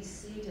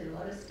ABC did a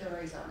lot of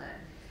stories on it.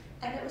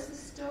 And it was a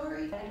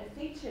story, and it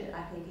featured,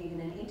 I think, even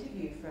an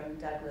interview from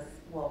Douglas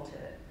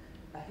Walter,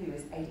 who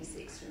is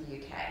 86 from the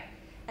UK.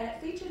 And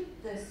it featured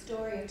the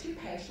story of two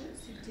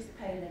patients who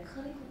participated in a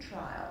clinical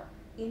trial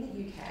in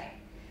the UK.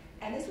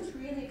 And this was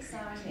really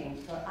exciting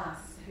for us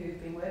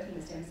who've been working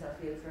in the stem cell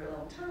field for a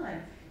long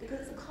time, because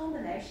it's a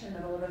culmination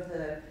of a lot of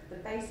the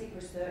basic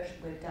research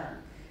we've done.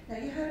 Now,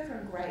 you heard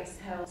from Grace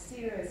how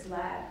Sierra's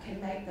lab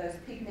can make those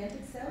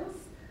pigmented cells,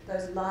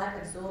 those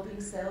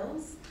light-absorbing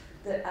cells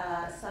that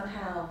are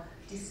somehow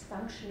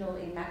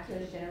dysfunctional in macular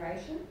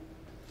degeneration.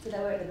 So they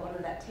were at the bottom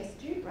of that test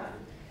tube, right?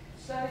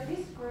 So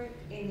this group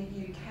in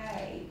the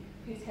UK,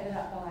 who's headed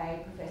up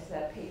by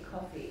Professor Pete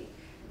Coffey,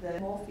 the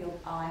Moorfield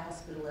Eye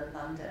Hospital in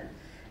London,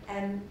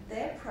 and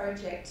their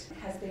project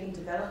has been in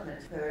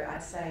development for,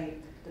 I'd say,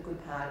 the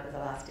good part of the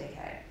last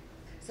decade.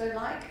 So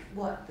like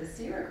what the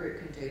Sierra group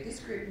can do, this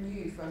group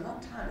knew for a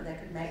long time that they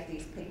could make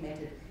these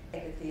pigmented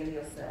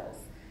epithelial cells.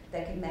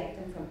 They could make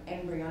them from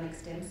embryonic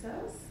stem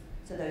cells,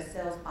 so those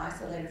cells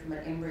isolated from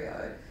an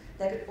embryo.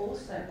 They could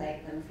also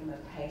make them from a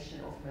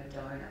patient or from a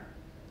donor.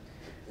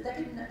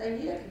 They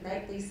knew they could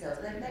make these cells,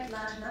 and they'd make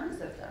large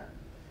numbers of them.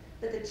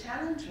 But the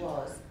challenge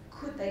was,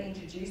 could they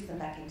introduce them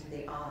back into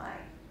the eye?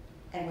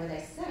 And were they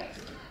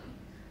safe?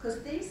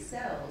 Because these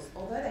cells,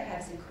 although they have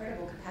this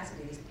incredible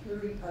capacity, these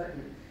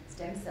pluripotent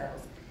stem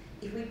cells,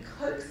 if we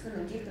coax them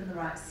and give them the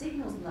right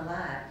signals in the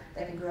lab,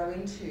 they can grow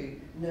into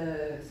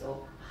nerves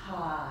or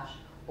heart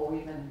or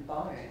even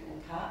bone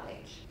and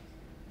cartilage.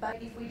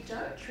 But if we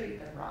don't treat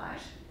them right,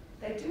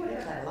 they do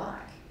whatever they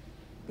like,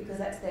 because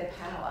that's their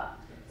power.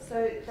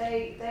 So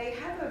they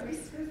have a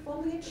risk of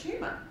forming a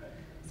tumour.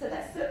 So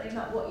that's certainly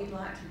not what you'd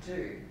like to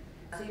do.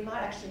 So you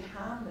might actually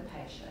harm the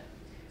patient.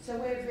 So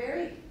we're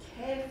very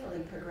carefully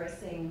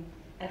progressing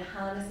and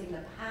harnessing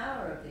the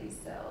power of these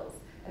cells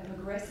and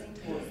progressing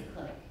towards the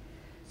clinic.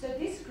 So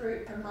this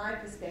group, from my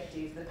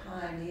perspective, the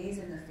pioneers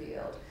in the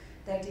field,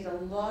 they did a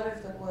lot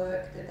of the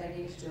work that they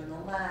needed to do in the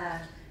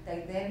lab.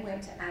 They then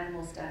went to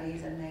animal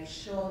studies and made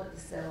sure that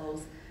the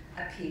cells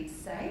appeared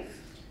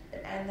safe,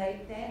 and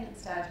they then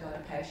started to go to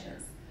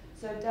patients.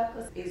 So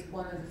Douglas is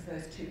one of the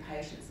first two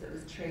patients that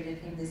was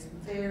treated in this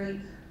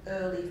very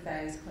early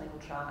phase clinical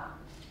trial.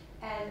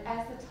 And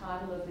as the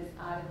title of this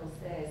article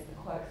says, the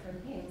quote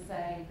from him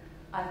saying,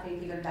 "I've been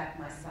given back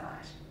my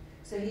sight."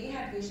 So he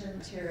had vision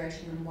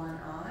deterioration in one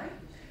eye,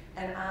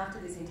 and after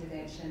this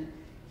intervention,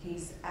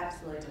 he's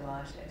absolutely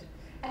delighted.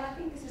 And I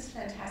think this is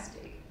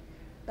fantastic.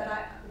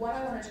 But what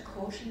I wanted to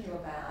caution you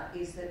about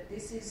is that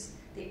this is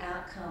the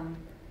outcome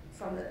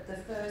from the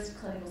first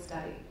clinical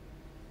study.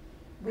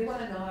 We want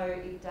to know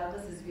if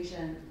Douglas's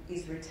vision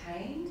is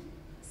retained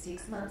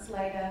 6 months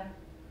later,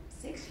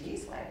 6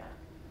 years later.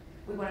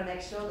 We want to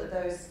make sure that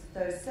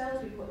those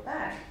cells we put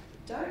back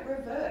don't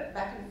revert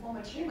back and form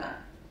a tumour.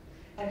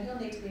 And he'll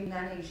need to be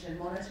managed and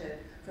monitored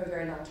for a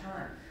very long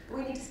time. But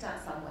we need to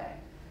start somewhere.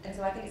 And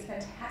so I think it's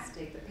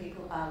fantastic that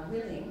people are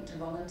willing to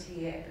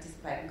volunteer and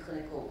participate in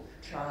clinical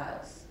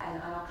trials.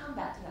 And I'll come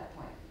back to that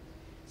point.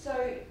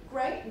 So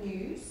great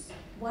news,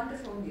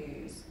 wonderful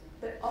news,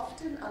 but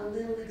often a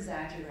little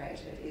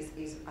exaggerated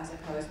is I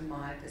suppose,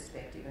 my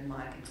perspective and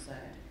my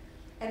concern.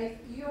 And if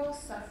you're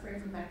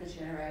suffering from macular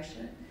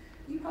degeneration,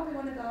 you probably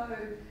want to go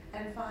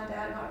and find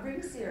out, not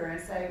ring Sierra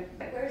and say,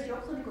 where is your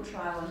clinical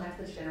trial on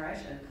macular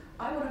degeneration?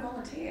 I want to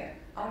volunteer.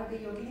 I want to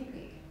be your guinea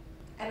pig.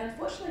 And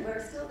unfortunately,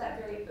 we're still at that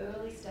very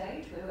early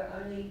stage where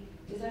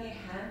there's only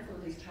a handful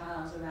of these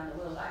trials around the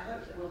world. I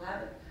hope that we'll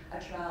have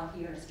a trial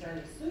here in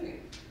Australia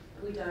soon,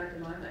 but we don't at the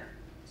moment.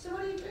 So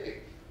what do?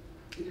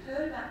 You've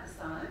heard about the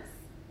science,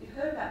 you've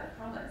heard about the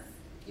promise,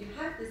 you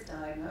have this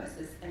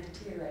diagnosis and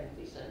deteriorating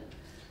vision.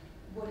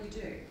 What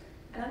do?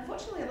 And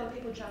unfortunately, a lot of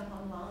people jump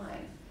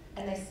online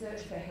and they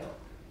search for help.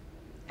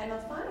 And they'll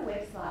find a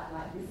website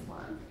like this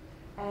one,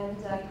 and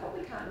you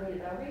probably can't read it,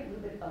 but I'll read a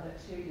little bit of it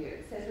to you.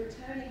 It says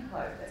Returning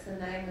Hope, that's the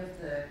name of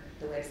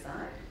the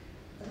website.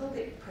 A little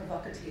bit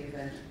provocative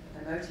and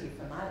emotive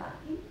for my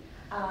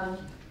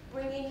liking.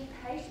 Bringing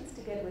patients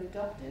together with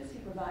doctors who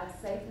provide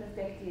safe and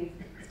effective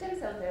stem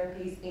cell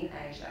therapies in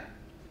Asia.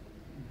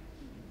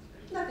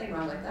 Nothing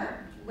wrong with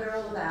that. We're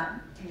all about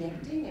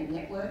connecting and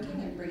networking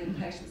and bringing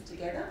patients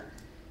together.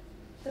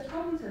 The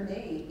problem for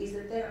me is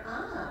that there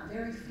are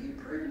very few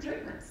proven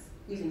treatments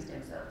using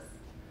stem cells.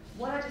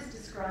 What I just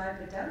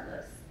described for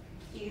Douglas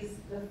is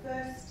the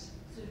first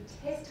sort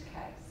of test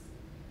case.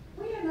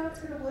 We don't know it's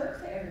going to work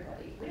for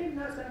everybody. We don't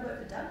know it's going to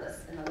work for Douglas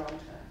in the long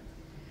term.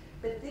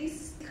 But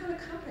these kind of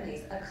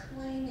companies are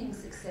claiming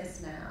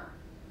success now.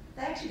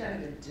 They actually don't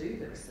even do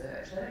the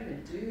research. They don't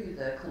even do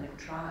the clinical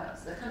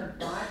trials. They're kind of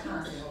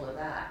bypassing all of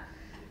that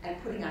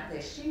and putting up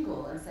their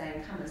shingle and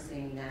saying, come and see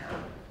me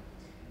now.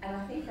 And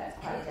I think that's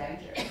quite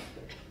dangerous.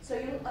 So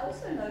you'll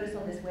also notice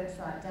on this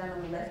website, down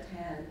on the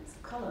left-hand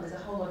column, there's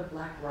a whole lot of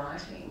black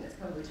writing that's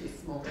probably too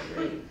small to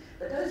read.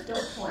 But those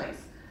dot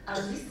points are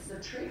lists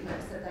of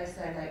treatments that they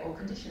say or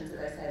conditions that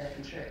they say they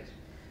can treat.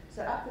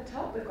 So up the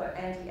top we've got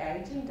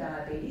anti-aging,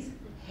 diabetes,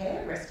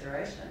 hair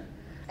restoration,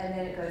 and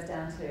then it goes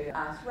down to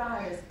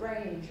arthritis,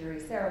 brain injury,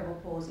 cerebral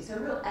palsy, so a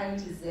real A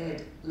to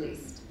Z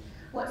list.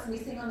 What's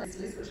missing on this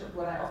list, which is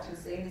what I often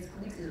see in these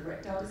clinics, is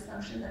erectile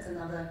dysfunction. That's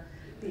another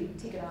big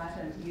ticket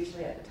item,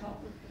 usually at the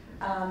top.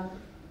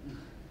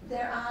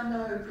 There are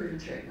no proven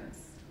treatments.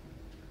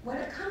 When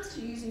it comes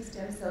to using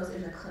stem cells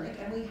in the clinic,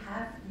 and we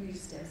have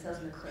used stem cells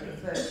in the clinic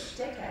for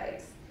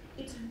decades,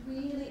 it's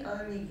really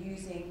only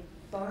using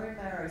bone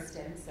marrow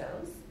stem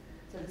cells,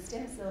 so the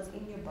stem cells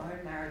in your bone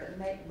marrow that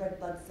make red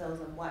blood cells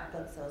and white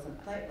blood cells and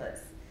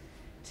platelets,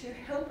 to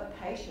help a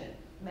patient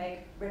make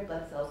red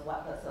blood cells,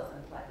 white blood cells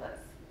and platelets.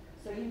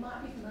 So you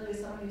might be familiar with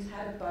someone who's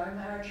had a bone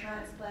marrow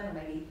transplant or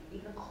maybe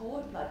even a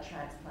cord blood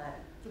transplant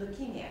for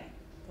leukemia,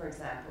 for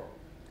example.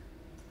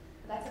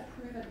 That's a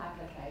proven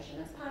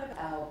application. It's part of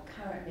our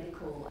current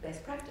medical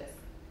best practice.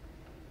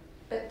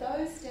 But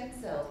those stem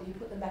cells, if you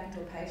put them back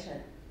into a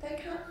patient, they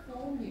can't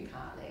form new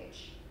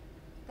cartilage.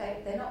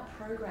 They're not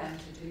programmed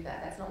to do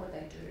that. That's not what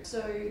they do.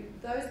 So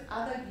those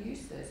other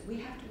uses, we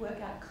have to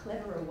work out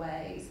cleverer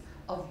ways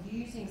of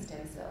using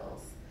stem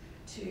cells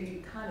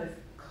to kind of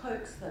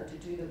coax them to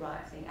do the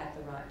right thing at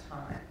the right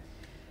time.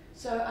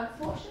 So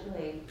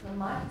unfortunately, from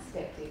my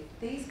perspective,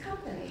 these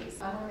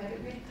companies, I want to make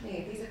it really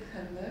clear, these are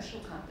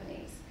commercial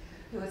companies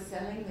who are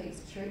selling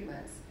these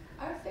treatments,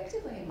 are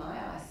effectively, in my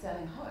eyes,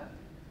 selling hope.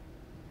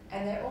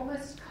 And they're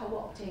almost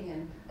co-opting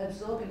and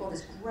absorbing all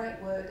this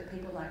great work that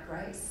people like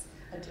Grace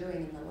are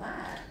doing in the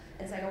lab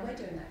and saying, oh, we're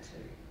doing that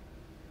too.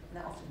 And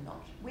they're often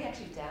not. We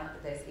actually doubt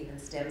that there's even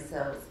stem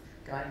cells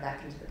going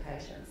back into the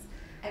patients.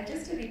 And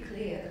just to be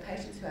clear, the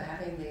patients who are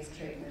having these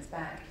treatments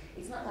back,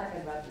 it's not like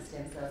they rub the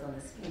stem cells on the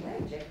skin, they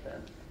inject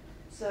them.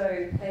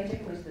 So they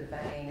inject them into the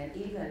vein, and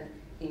even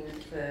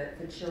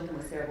for children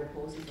with cerebral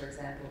palsy, for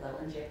example,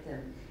 they'll inject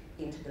them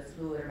into the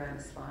fluid around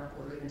the spinal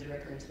cord or even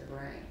directly into the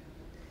brain.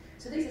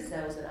 So these are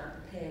cells that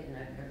aren't prepared in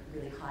a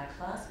really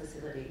high-class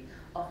facility,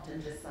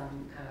 often just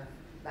some kind of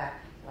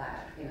back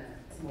lab in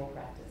a small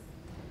practice.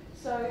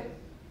 So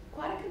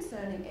quite a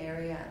concerning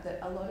area that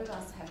a lot of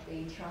us have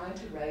been trying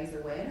to raise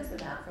awareness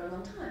about for a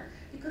long time.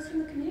 Because from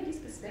the community's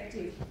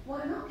perspective,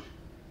 why not?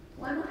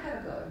 Why not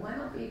have a go? Why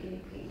not be a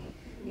guinea pig?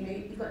 You know,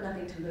 you've got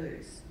nothing to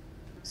lose.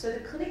 So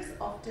the clinics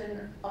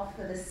often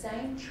offer the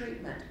same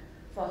treatment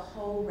for a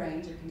whole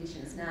range of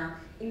conditions. Now,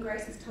 in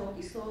Grace's talk,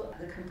 you saw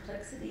the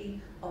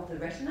complexity of the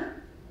retina,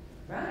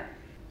 right?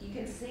 You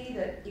can see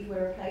that if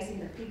we're replacing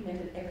the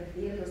pigmented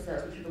epithelial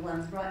cells, which are the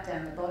ones right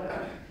down the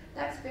bottom,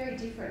 that's very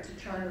different to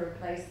trying to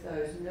replace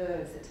those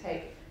nerves that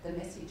take the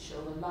message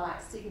or the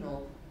light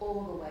signal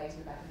all the way to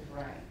the back of the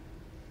brain.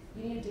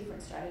 You need a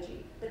different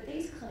strategy. But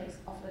these clinics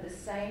offer the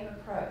same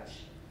approach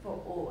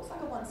for all. It's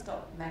like a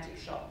one-stop magic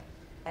shop,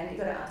 and you've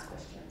got to ask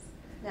questions.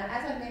 Now,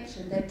 as I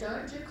mentioned, they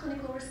don't do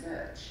clinical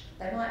research.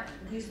 They might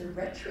use the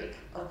rhetoric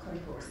of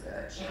clinical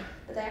research,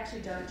 but they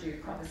actually don't do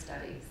proper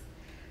studies.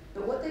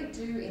 But what they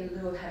do in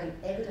lieu of having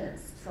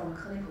evidence from a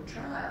clinical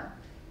trial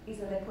is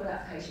that they put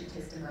out patient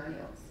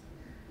testimonials.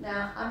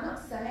 Now, I'm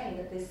not saying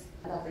that this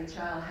lovely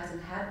child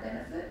hasn't had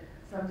benefit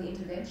from the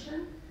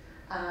intervention.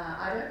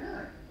 I don't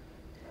know.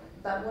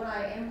 But what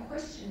I am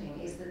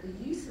questioning is that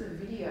the use of a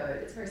video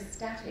that's very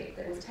static,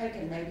 that was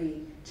taken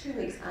maybe 2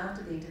 weeks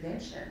after the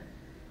intervention,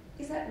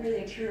 is that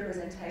really a true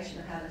representation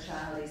of how the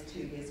child is 2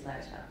 years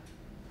later?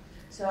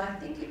 So I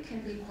think it can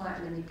be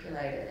quite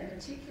manipulated, and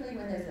particularly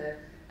when there's a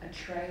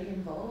trade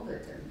involved,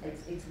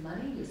 it's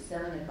money, you're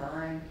selling and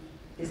buying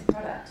this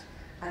product.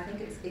 I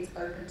think it's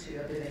open to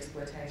a bit of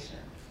exploitation.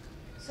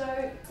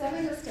 So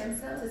selling of stem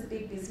cells is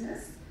big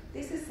business.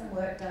 This is some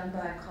work done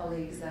by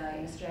colleagues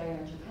in Australia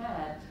and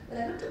Japan,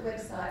 where they looked at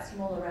websites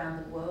from all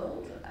around the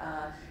world,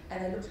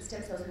 and they looked at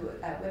stem cells,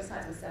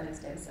 websites were selling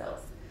stem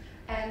cells.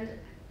 And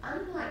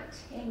unlike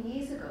 10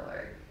 years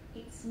ago,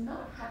 it's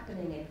not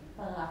happening in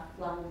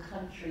far-flung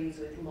countries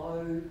with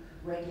low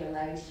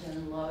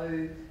regulation,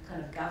 low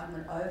kind of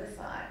government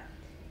oversight.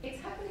 It's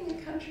happening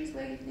in countries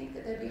where you think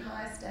that there'd be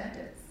higher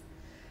standards.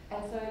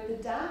 And so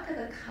the darker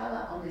the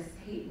colour on this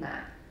heat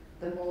map,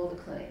 the more the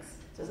clinics.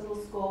 So there's a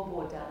little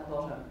scoreboard down the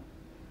bottom.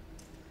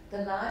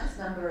 The largest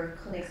number of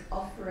clinics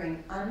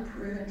offering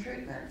unproven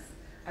treatments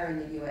are in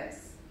the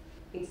US.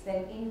 It's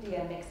then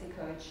India,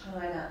 Mexico,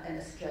 China and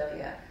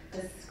Australia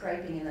just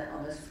scraping in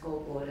on the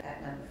scoreboard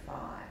at number 5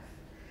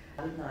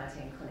 with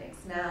 19 clinics.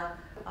 Now,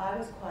 I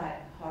was quite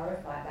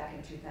horrified back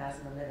in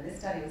 2011. This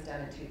study was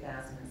done in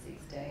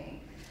 2016.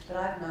 But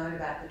I've known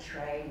about the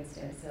trade in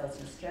stem cells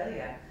in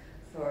Australia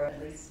for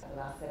at least the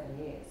last 7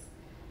 years.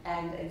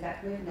 And in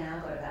fact, we've now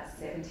got about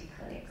 70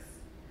 clinics.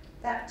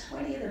 About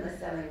 20 of them are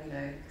selling,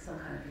 some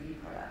kind of beauty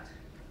product.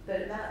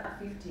 But about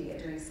 50 are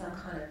doing some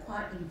kind of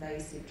quite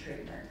invasive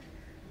treatment.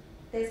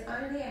 There's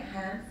only a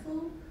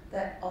handful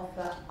that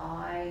offer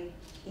eye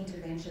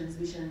interventions,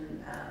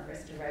 vision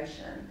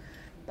restoration.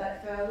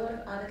 But for a lot of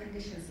other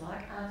conditions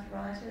like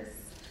arthritis,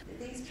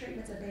 these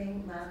treatments are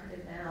being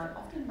marketed now, and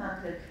often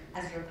marketed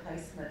as a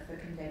replacement for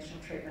conventional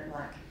treatment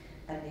like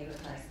a knee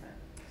replacement.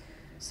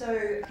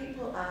 So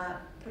people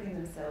are putting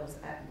themselves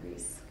at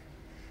risk.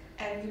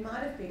 And And you might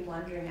have been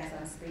wondering as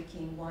I'm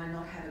speaking, why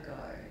not have a go?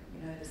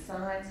 You know, the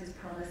science is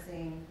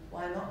promising,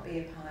 why not be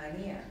a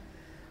pioneer?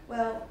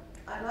 Well,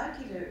 I'd like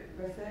you to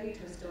refer you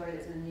to a story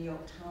that's in the New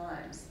York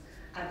Times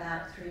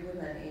about 3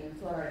 women in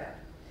Florida.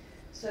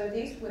 So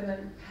these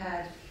women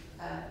had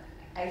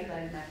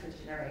age-related macular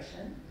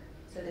degeneration,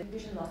 so their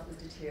vision loss was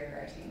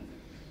deteriorating.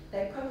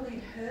 They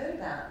probably heard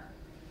about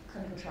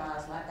clinical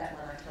trials like that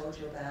one I told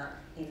you about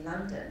in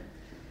London,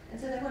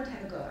 and so they wanted to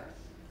have a go.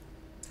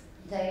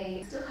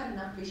 They still had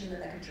enough vision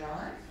that they could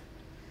drive,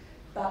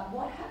 but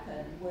what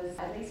happened was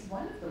at least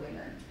one of the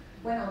women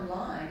went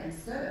online and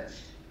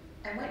searched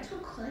and went to a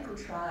clinical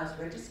trials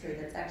registry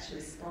that's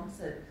actually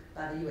sponsored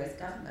by the US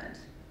government,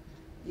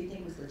 you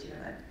think was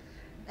legitimate,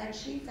 and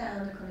she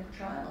found a clinical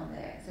trial on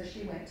there. So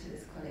she went to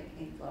this clinic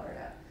in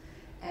Florida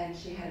and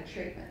she had a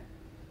treatment.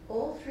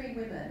 All 3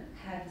 women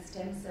had the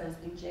stem cells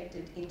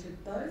injected into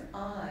both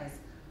eyes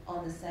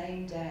on the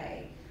same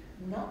day,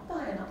 not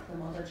by an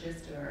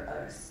ophthalmologist or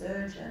a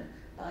surgeon,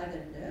 by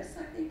the nurse,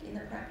 I think, in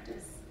the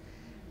practice.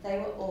 They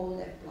were all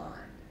left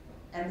blind.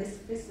 And this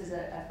is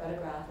a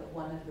photograph of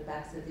one of the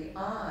backs of the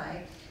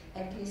eye,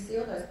 and can you see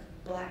all those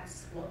black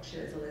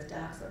splotches or those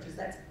dark splotches?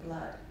 That's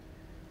blood.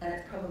 And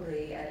it's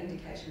probably an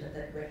indication that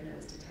the retina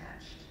was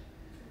detached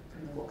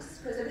from the walks.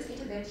 So this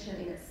intervention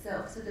in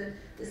itself, so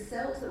the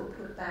cells that were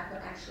put back were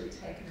actually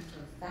taken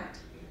from fat,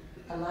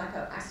 a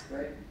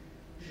lipoaspirate,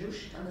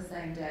 zhushed on the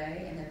same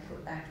day and then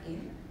put back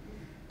in.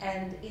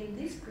 And in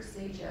this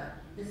procedure,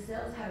 the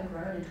cells haven't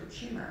grown into a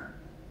tumour.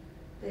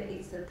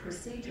 It's the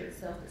procedure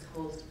itself that's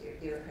caused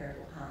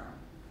irreparable harm.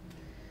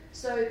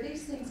 So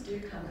these things do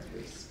come with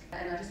risk,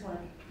 and I just want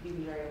you to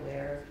be very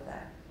aware of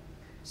that.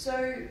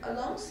 So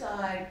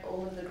alongside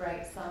all of the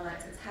great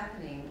science that's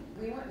happening,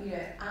 we want you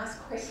to ask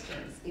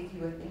questions if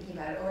you are thinking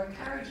about it, or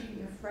encouraging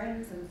your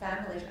friends and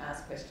family to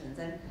ask questions.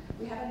 And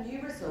we have a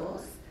new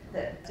resource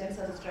that Stem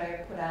Cells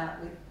Australia put out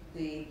with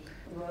the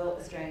Royal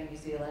Australian New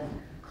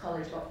Zealand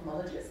College of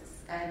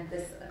Ophthalmologists, and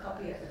there's a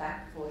copy at the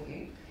back for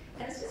you.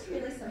 And it's just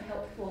really some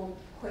helpful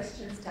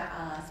questions to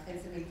ask and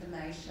some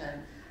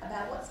information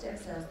about what stem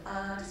cells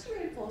are, just to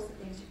reinforce the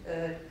things you've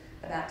heard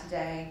about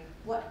today.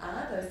 What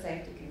are those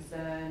safety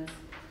concerns?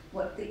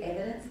 What the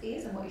evidence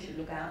is and what you should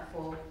look out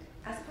for,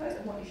 I suppose,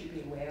 and what you should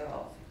be aware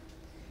of.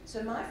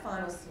 So my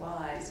final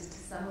slide is just to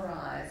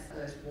summarise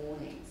those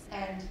warnings.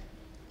 And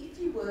if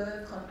you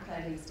were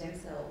contemplating stem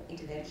cell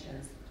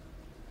interventions,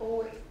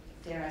 or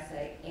dare I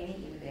say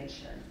any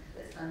intervention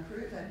that's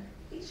unproven,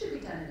 it should be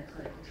done in a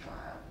clinical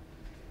trial.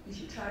 You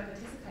should try to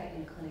participate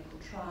in a clinical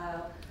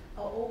trial,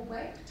 or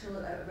wait till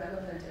a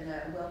relevant and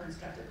a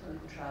well-constructed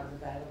clinical trial is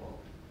available.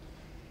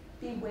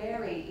 Be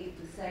wary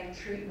if the same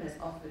treatment is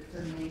offered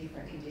for many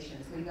different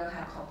conditions. We know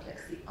how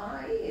complex the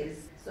eye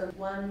is, so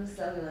one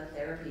cellular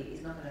therapy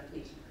is not going to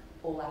fit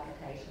all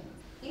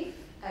applications. If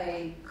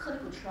a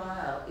clinical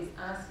trial is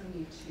asking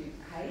you to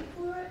pay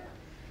for it,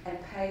 and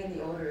pay in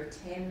the order of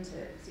 $10,000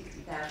 to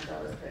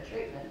 $60,000 per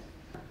treatment,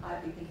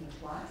 I'd be thinking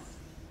twice.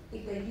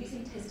 If they're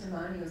using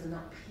testimonials and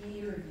not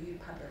peer-reviewed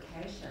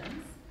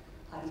publications,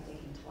 I'd be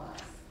thinking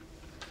twice.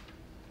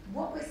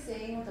 What we're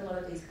seeing with a lot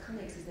of these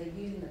clinics is they're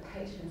using the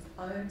patient's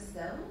own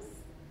cells,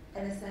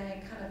 and they're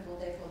saying, kind of, well,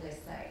 therefore they're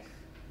safe.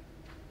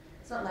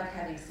 It's not like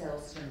having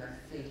cells from a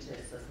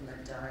fetus or from a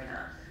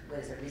donor,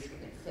 where there's a risk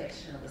of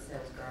infection or the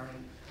cells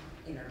growing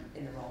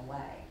in the wrong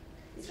way.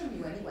 It's from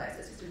you anyway, so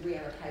it's just a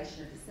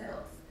reallocation of the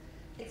cells.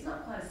 It's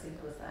not quite as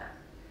simple as that.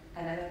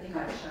 And I think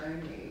I've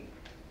shown you,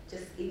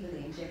 just even the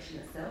injection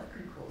itself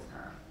can cause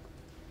harm.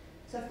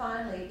 So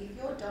finally, if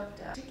your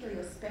doctor, particularly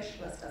your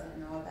specialist, doesn't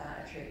know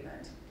about a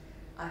treatment,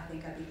 I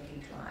think I'd be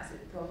thinking twice.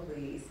 It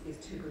probably is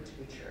too good to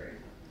be true.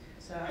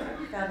 So I hope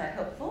you found that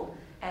helpful.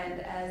 And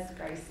as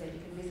Grace said,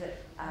 you can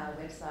visit our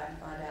website and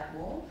find out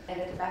more.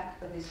 And at the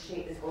back of this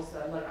sheet, there's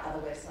also a lot of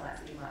other websites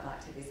that you might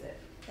like to visit.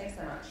 Thanks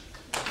so much.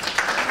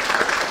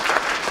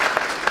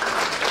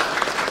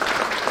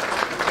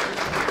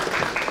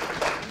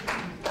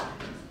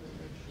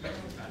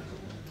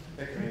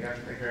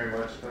 Thank you very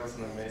much. That was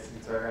an amazing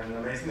talk and an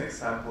amazing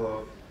example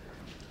of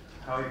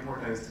how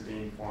important it is to be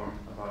informed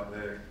about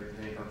the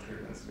clinical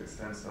treatments with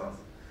stem cells.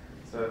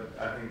 So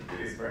I think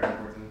it is very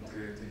important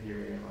to hear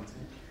you, Monty.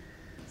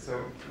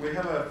 So we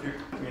have a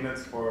few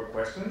minutes for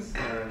questions,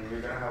 and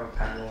we're going to have a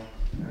panel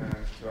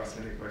to ask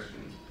any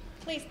questions.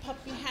 Please pop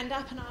your hand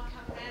up and I'll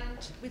come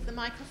around with the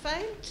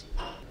microphone.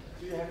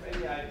 Do you have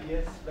any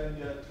ideas when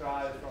your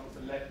trial from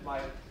the lab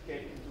might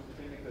get into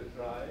clinical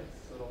trials,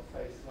 sort of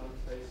phase 1,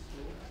 phase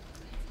 2?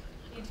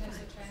 In terms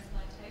of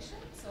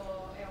transplantations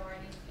or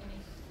any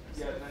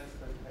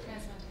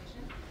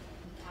transplantation?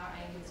 Our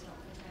aim is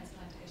not for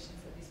transplantations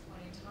at this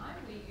point in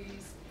time. We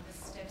use the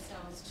stem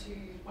cells to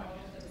model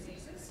the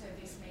diseases, so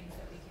this means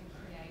that we can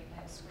create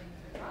and screen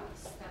for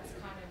drugs. That's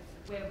kind of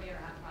where we're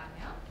at right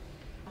now.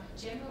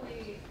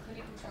 Generally,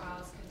 clinical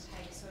trials can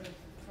take sort of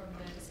from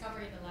the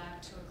discovery in the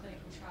lab to a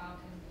clinical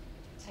trial can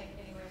take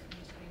anywhere from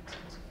between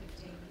 10 to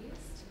 15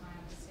 years, to my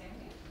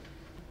understanding.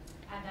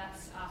 And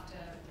that's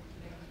after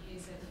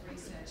years of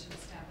research and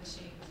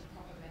establishing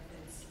proper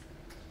methods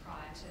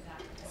prior to that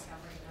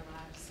discovery in the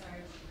lab. So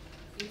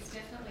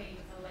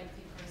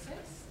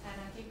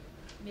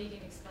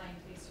Megan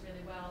explained this really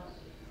well.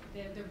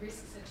 The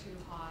risks are too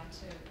high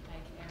to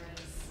make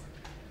errors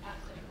at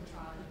clinical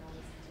trial level.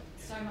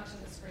 So much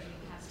of the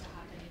screening has to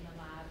happen in the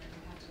lab, and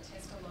we have to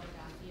test a lot of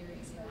our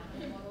theories in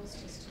animal models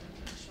just to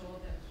ensure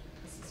that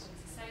the systems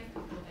are safe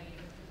before they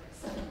even progress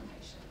to the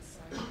patients.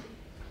 So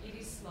it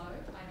is slow.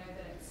 I know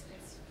that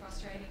it's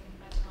frustrating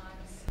at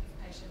times if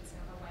patients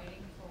are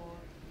waiting for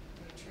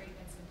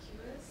treatments and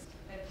cures,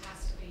 but it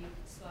has to be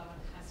slow and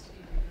it has to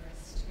be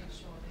rigorous to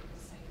ensure that the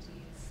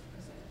safety is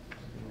preserved.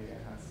 Megan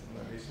has some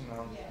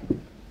additional.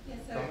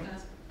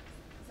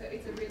 So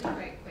it's a really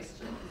great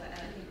question, and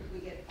I think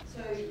we get.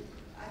 So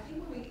I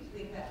think when we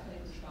think about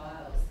clinical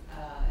trials,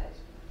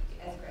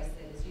 as Grace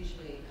said, there's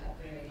usually a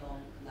very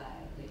long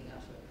lag leading up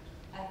to it.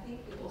 I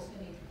think we also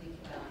need to think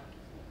about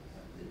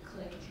the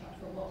clinical trial,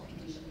 for what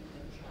condition the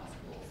clinical trials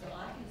for. So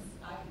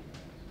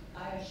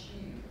I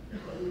assume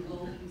that we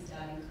will be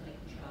starting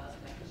clinical trials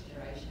for macular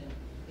degeneration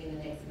in the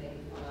next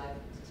maybe 5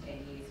 to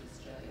 10 years in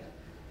Australia.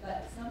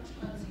 But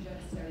sometimes you don't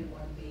necessarily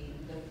want to be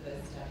the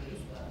first study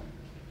as well.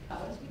 I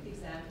want to give the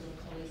example of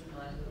colleagues of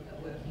mine who are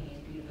working in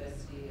the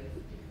University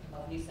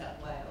of New South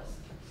Wales.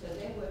 So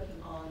they're working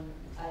on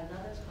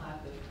another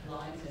type of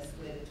blindness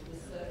where the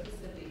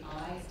surface of the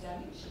eye is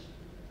damaged.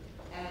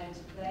 And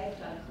they've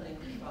done a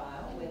clinical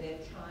trial where they're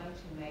trying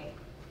to make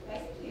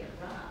basically a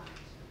graft.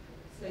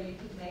 So you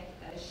could make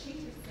a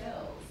sheet of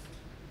cells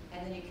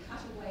and then you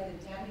cut away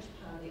the damaged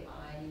part of the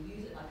eye and you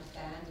use it like a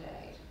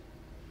Band-Aid.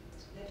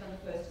 They've done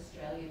the first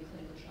Australian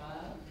clinical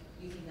trial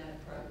using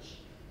that approach.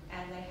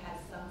 And they had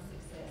some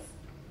success.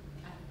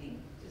 I think,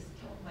 just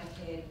top of my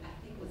head, I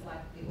think it was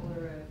like the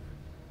order of,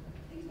 I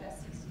think about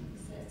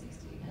 60%,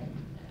 68.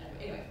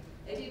 Anyway,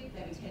 they did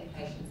maybe 10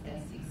 patients and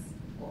 6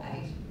 or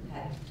 8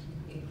 had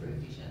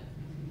improved vision.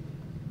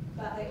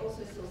 But they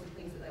also saw some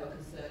things that they were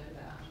concerned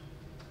about.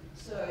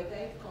 So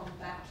they've gone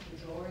back to the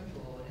drawing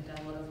board and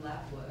done a lot of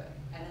lab work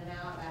and are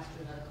now about to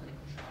do another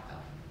clinical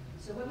trial.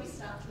 So when we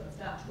start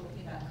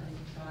talking about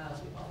clinical trials,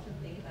 we often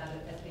think about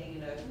it as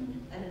being,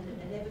 an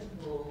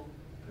inevitable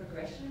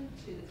progression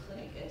to the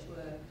clinic and to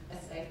a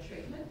safe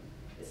treatment.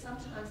 But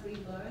sometimes we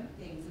learn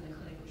things in a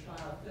clinical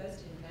trial,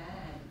 first in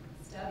man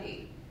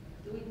study,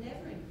 that we'd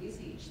never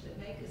envisaged, that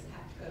make us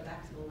have to go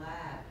back to the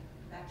lab,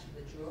 back to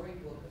the drawing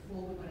board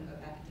before we want to go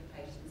back into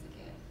patients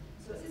again.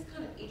 So it's this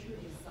kind of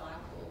iterative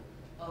cycle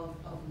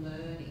of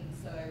learning.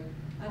 So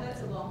I know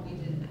it's a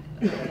long-winded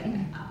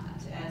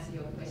to answer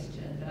your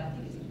question, but I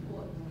think it's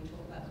important when we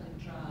talk about clinical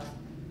trials,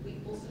 we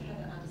also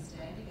have an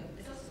understanding of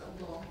it's also a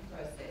long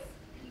process.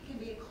 It can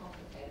be a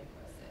complicated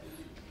process.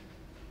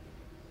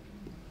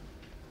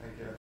 Thank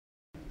you.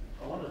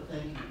 I want to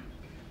thank you,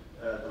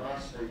 the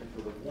last speaker,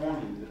 for the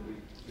warning that we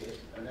get,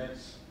 and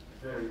that's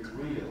very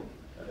real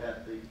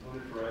about the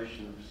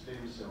proliferation of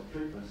stem cell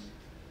treatments.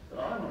 But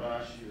I want to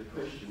ask you the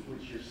question,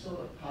 which you sort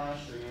of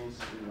partially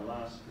answered in the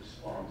last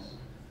response.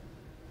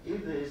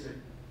 If there's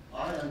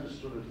I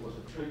understood it was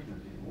a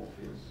treatment in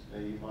Moorfields. Now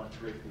you might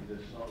correct me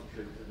that it's not a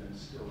treatment and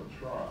it's still a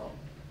trial.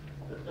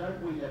 But don't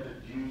we have a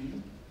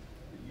duty,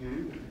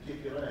 you in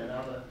particular and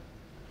other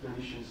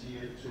clinicians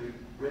here, to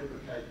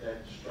replicate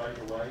that straight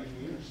away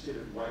here instead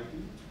of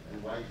waiting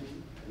and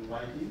waiting and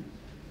waiting?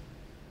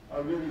 I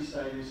really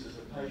say this as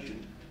a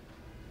patient.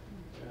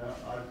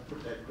 I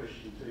put that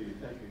question to you.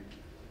 Thank you.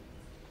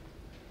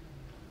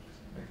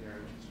 Thank you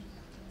very much.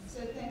 So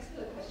thanks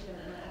for the question,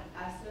 and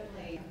I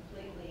certainly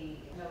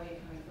completely know where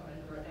you're coming from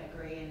and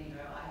agree, and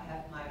I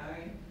have my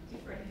own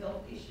different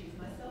health issues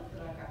myself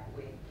that I grapple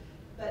with.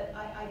 But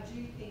I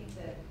do think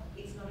that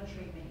it's not a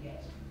treatment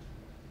yet.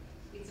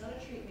 It's not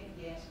a treatment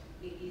yet.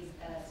 It is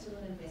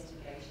still an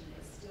investigation.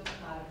 It's still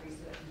part of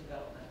research and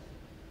development.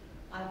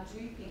 I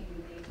do think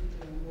we need to be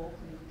doing more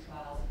clinical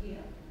trials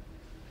here,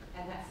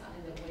 and that's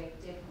something that we're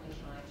definitely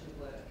trying to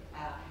work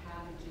out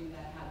how to do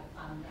that, how to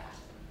fund that.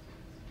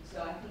 So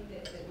I think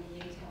that we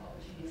need to have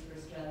opportunities for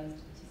Australians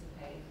to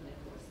participate in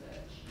clinical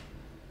research.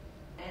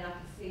 And I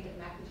can see that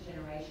macular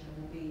degeneration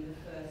will be the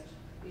first,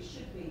 it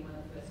should be one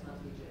of the first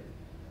ones we do.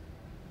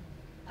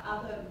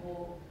 Other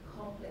more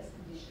complex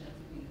conditions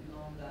will be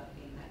longer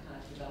in that kind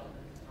of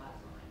development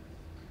pipeline.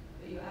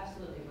 But you're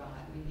absolutely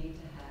right, we need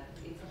to have,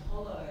 it's a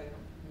hollow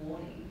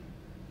warning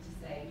to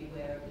say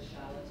beware of the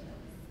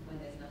charlatans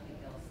when there's nothing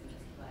else in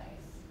its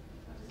place.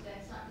 I'll just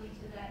add something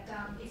to that.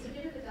 It's a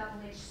bit of a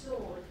double-edged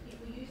sword. If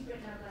we use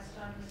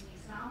retinoblastoma as an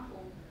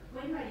example,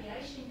 when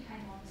radiation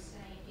came on the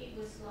scene, it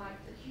was like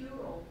the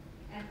cure-all,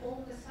 and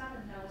all of a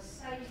sudden they were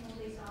saving all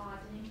these eyes,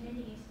 and in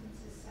many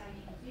instances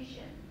saving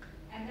vision,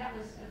 and that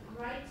was a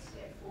great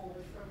step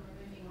forward from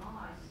removing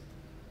eyes.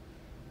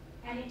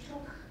 And it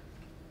took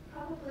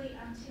probably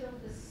until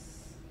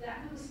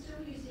that we were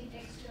still using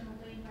external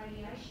beam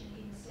radiation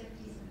in the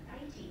 70s and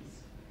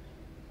 80s,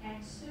 and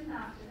soon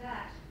after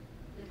that,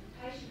 the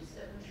patients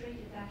that were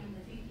treated back in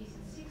the 50s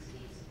and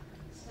 60s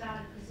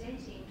started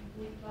presenting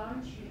with bone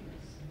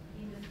tumours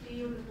in the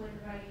field of where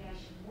the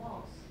radiation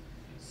was.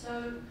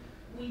 So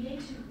we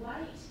need to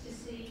wait to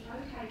see,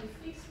 okay, we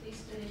fixed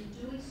this, but in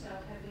doing so,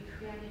 have we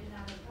created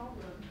another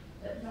problem,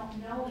 but not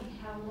knowing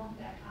how long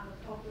that other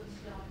problem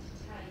is going to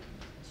take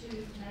to to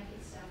make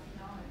itself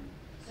known.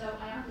 So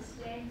I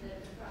understand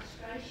the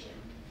frustration,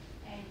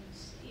 and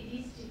it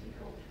is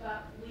difficult,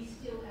 but we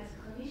still, as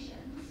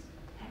clinicians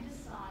and as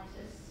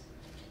scientists,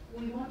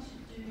 we want to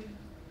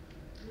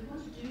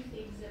do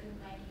things that will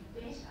make you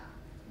better,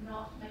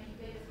 not make you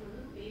better for a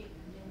little bit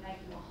and then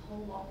make you a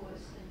whole lot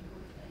worse than you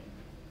would have been.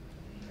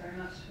 Thank you very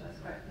much for those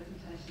great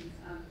presentations.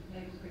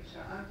 Megan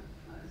Pritchard,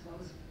 as well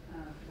as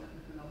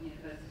working for Melbourne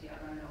University, I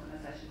run an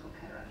organisation called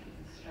Cataract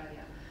Kids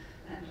Australia,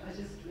 and I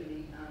just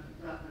really,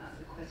 rather than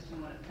ask a question,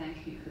 want to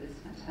thank you for this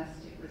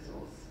fantastic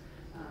resource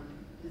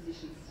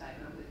position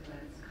statement with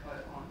Glenn's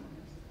quote on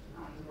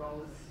the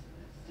role of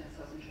stem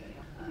cells in treating.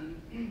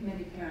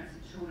 Many parents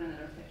of children that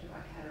are affected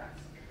by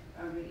cataracts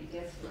are really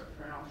desperate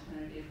for an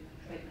alternative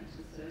treatment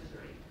to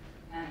surgery,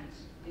 and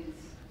it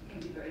can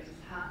be very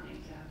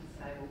disheartening to have to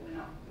say, well, we're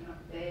not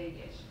there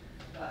yet,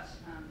 but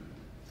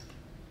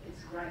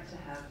it's great to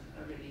have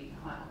a really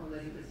high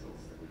quality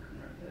resource that we can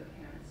refer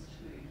parents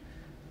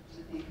to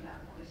think about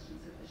the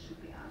questions that they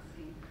should be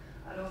asking.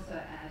 I'd also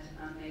add,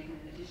 Megan,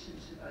 in addition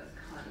to those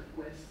kind of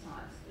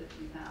websites that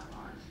you've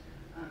outlined,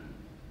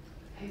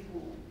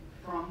 people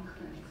from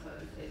clinics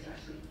overseas are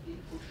actually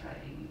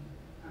infiltrating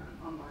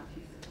online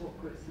peer support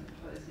groups and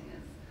posing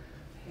as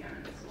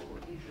parents or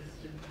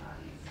interested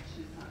parties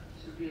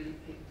to really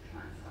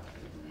try and suck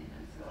people in.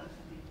 And so I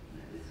think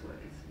this work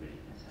is really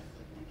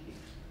fantastic. Thank you.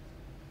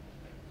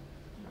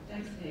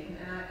 Thanks, Megan.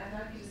 And I'd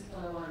like you to just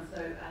follow on. So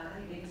I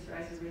think Megan's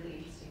raised a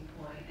really interesting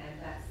point, and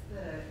that's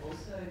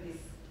also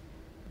this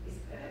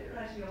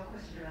right to your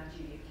question around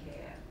duty of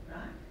care,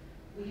 right?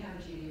 We have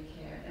a duty of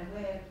care, and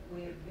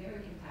we're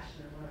very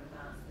compassionate and want to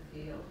advance the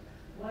field.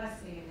 What I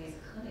see in these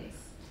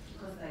clinics,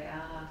 because they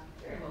are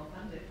very well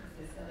funded, because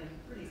they're selling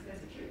pretty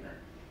expensive treatment,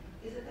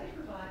 is that they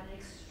provide an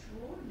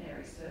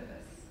extraordinary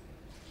service.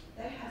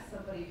 They have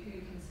somebody who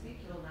can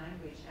speak your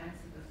language,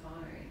 answer the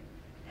phone,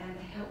 and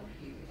help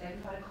you. They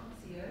provide a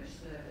concierge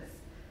service.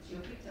 So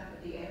you're picked up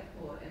at the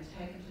airport and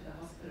taken to the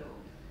hospital.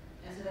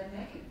 And so they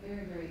make it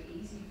very, very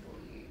easy for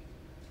you.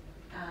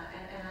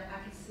 And I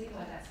can see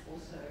why that's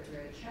also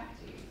very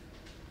attractive,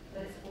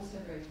 but it's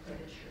also very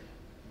predatory.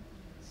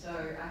 So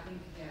I think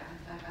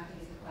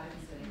it's quite a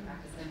concerning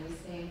practice, and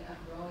we're seeing a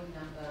growing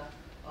number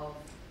of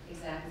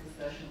examples of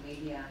social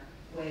media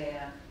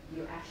where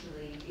you're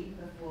actually, even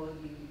before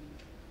you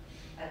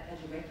are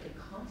directly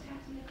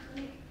contacting a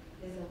clinic,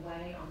 there's a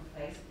way on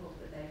Facebook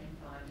that they can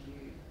find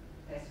you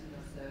based on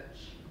your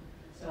search.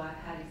 So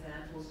I've had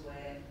examples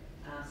where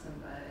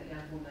a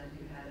young woman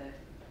who had a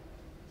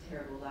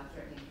terrible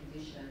life-threatening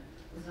condition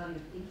was not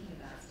even thinking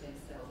about stem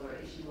cells, or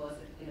she was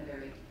in a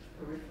very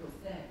peripheral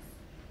sense,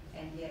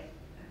 and yet,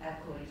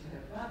 according to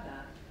her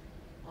brother,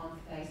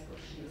 on Facebook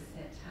she was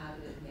sent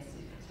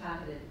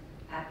targeted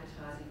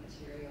advertising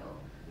material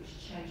which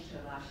changed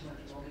her life. She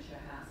wanted to mortgage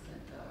her house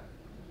and go.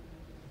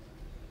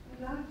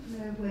 I'd like to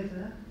know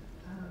whether,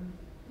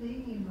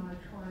 being in my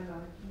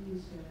twilight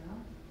years now,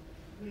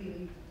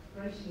 really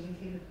racing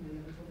ahead of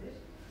me a little bit,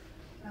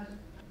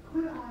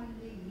 could I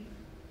leave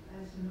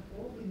as an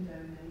organ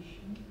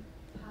donation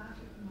part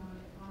of my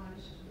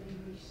eyes to be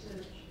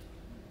researched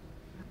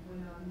when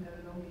I'm no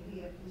longer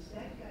here? Is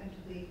that going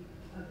to be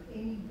of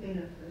any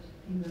benefit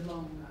in the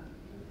long run?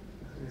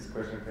 This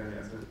question can be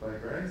answered by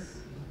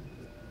Grace.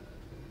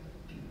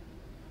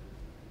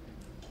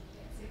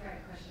 It's a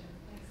great question.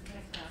 Thanks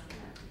for asking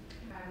that.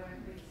 I work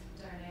with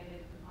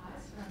donated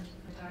eyes from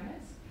the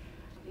donors.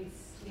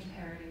 It's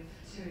imperative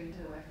to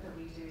the work that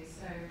we do.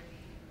 So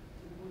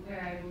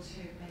we're able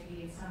to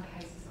maybe in some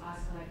cases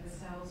isolate the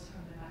cells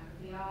from the back of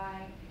the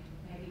eye,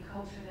 maybe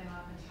culture them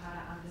up and try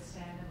to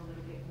understand them a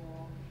little bit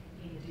more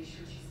in the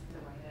dish, which is the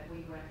way that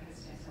we work as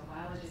stem cell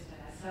biologists. And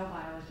as cell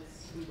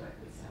biologists, we work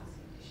with cells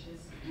in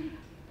dishes.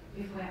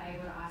 If we're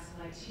able to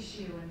isolate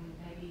tissue and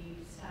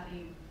maybe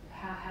study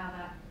how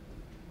that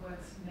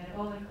works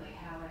metabolically,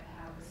 how it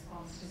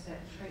responds to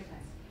certain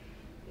treatments,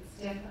 it's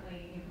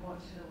definitely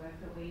important to the work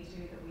that we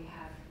do that we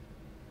have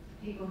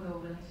people who are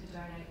willing to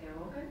donate their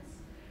organs.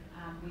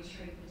 We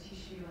treat the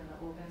tissue and the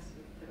organs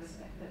with the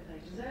respect that they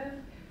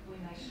deserve.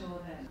 We make sure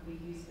that we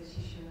use the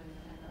tissue and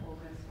the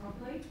organs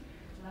properly.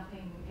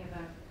 Nothing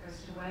ever goes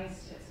to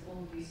waste. It's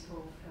all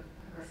useful for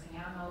progressing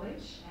our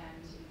knowledge and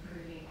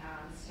improving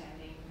our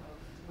understanding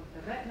of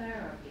the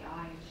retina, of the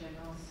eye in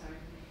general. So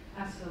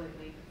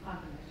absolutely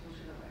fundamental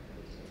to the work that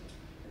we do.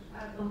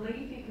 I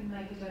believe you can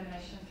make a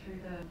donation through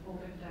the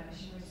organ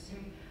donation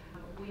registry.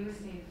 We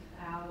receive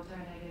our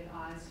donated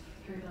eyes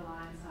through the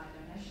Lions Eye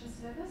Donation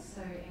Service.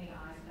 So any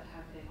eyes that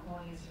have their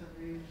corneas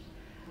removed,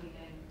 we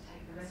then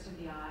take the rest of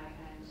the eye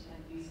and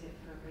use it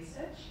for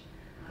research.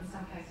 In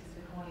some cases,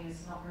 the cornea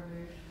is not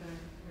removed for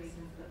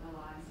reasons that the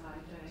Lions Eye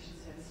Donation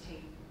Service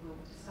team will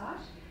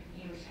decide,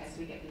 in which case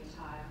we get the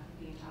entire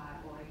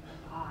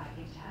eye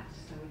intact,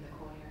 so with the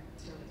cornea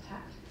still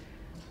intact.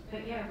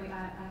 But yeah,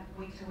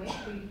 week to week,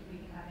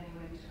 we can have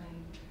anywhere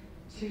between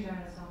 2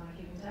 donors on a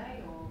given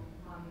day or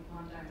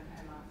one donor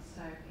per month.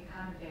 So it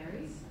kind of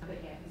varies,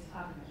 but yeah, it's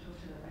fundamental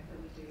to the work that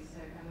we do.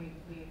 So, and we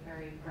are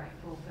very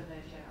grateful for the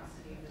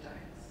generosity of the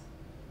donors.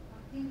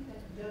 I think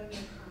that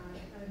donor card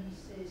only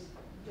says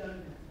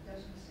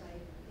to say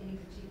any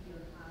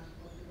particular part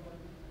of the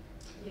body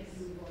Yes.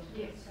 you want.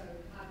 Yes. So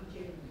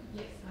hypergenic.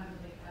 Yes, I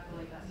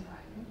believe that's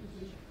right.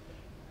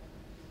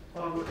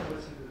 I work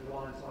closely with the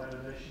Lions Eye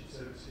Donation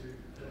Service who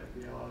collect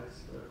the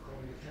eyes for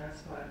cornea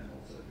transplant and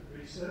also for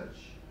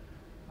research.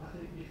 I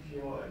think if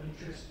you're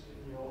interested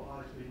in your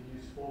eyes being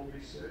used for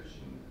research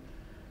and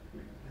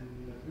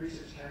the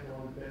research can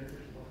go on and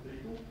benefit a lot of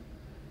people,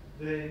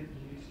 then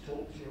you need to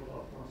talk to your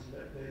loved ones and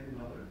let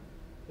them know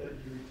that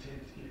you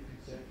intend to give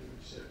consent for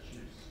research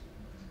use.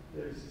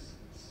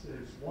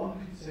 There's one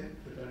consent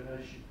for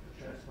donation for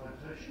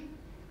transplantation,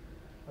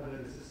 and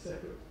then there's a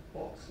separate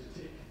box to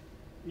tick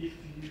if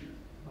you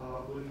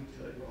are willing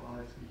to let your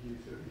eyes be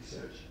used for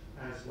research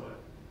as well.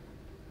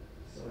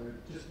 So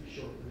just be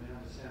sure that they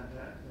understand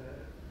that and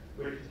they're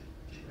ready to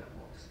tick that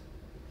box.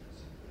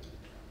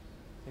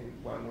 I think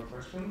one more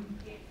question.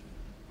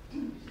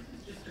 This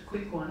is just a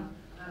quick one.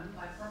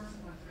 I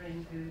promised my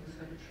friend who was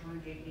going to try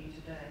and get here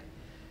today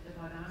that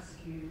I'd ask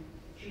you,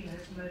 she has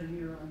motor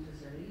neuron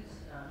disease,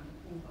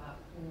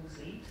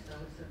 palsy, so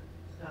it's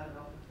started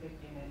off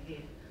affecting her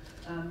head.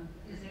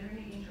 Is there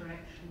any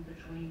interaction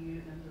between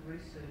you and the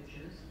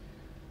researchers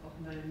of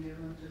motor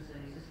neuron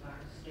disease as far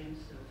as stem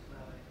cells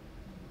go?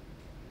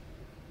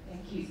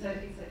 Thank you. So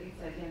it's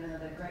again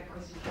another great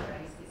question to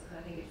raise because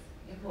I think it's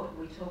important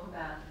we talk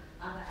about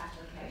other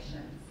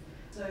applications.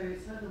 So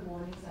some of the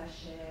warnings I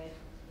shared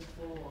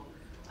before,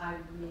 I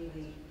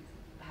really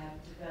have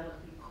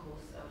developed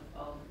because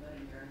of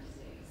motor neuron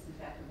disease. In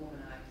fact, the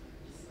woman I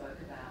just spoke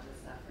about was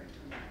suffering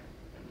from that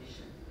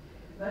condition.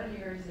 Motor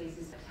neuron disease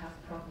is a tough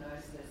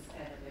prognosis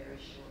at a very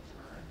short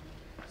time.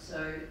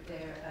 So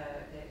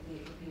the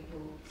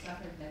people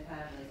suffering from their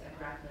families are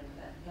grappling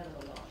with a hell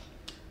of a lot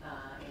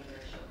in a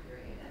very short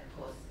period. And of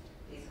course,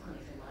 these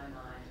clinics in my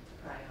mind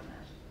prey on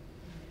that.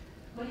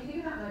 When you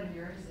think about motor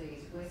neuron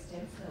disease, where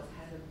stem cells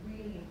has a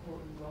really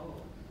important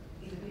role,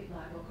 is a bit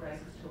like what Grace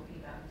was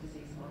talking about with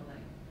disease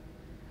modelling.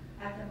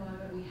 At the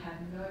moment, we have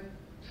no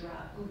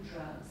good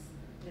drugs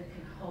that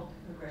can halt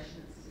the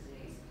progression of this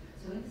disease.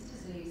 So in this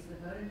disease,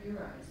 the motor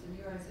neurons, the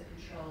neurons that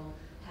control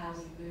how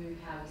we move,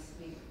 how we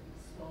speak,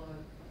 swallow,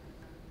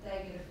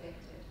 they get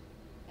affected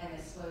and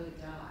they slowly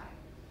die,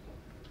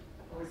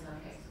 or in some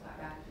cases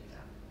quite rapidly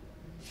die.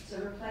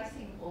 So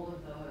replacing all of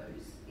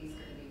those is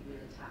going to be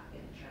really tough in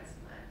a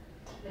transplant.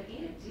 But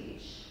in a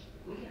dish,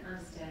 we can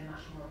understand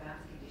much more about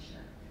the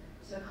condition.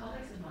 So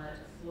colleagues of mine at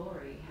the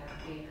Florey have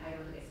been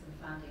able to get some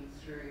funding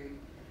through,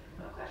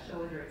 I'm not quite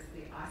sure whether it's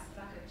the Ice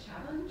Bucket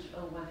Challenge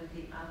or one of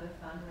the other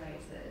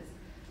fundraisers,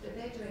 but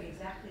they're doing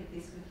exactly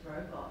this with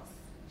robots,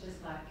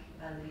 just like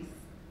Elise,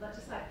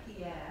 just like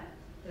Pierre,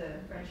 the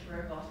French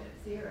robot at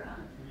Sierra.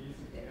 We're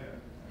using Pierre.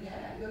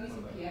 Yeah, you're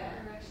using Pierre.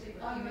 We're actually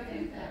Oh, you're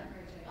doing that.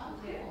 project. Oh,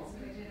 cool. Yeah, so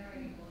we're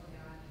generating all of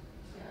their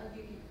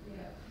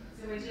Yeah.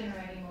 So we're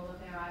generating all of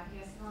their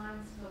IPS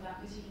lines for that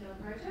particular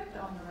project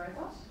on the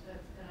robot that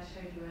I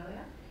showed you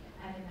earlier,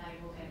 and then they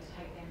will then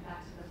take them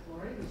back to the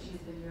Florey, which is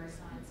the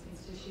Neuroscience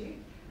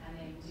Institute, and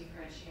then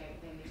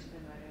differentiate them into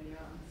the motor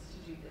neurons to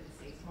do the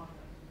disease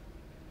modelling.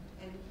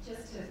 And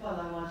just to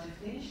follow on to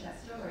finish that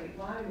story,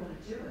 why we want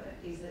to do it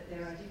is that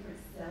there are different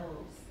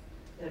cells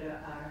that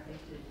are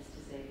affected in this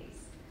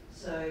disease.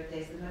 So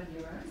there's the motor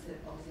neurons that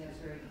obviously have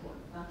a very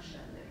important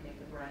function that connect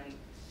the brain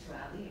to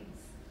our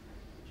limbs.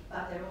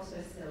 But there are also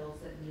cells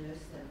that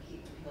nurse them,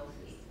 keep them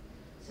healthy.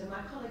 So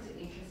my colleagues are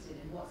interested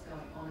in what's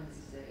going on in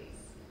this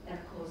disease. And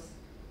of course,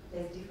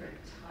 there's different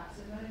types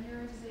of motor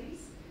neuron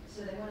disease,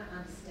 so they want to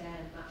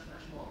understand much,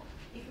 much more.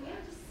 If we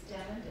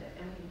understand it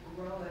and we can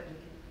grow it, we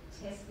can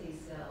test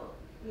these cells,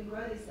 we can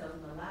grow these cells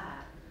in the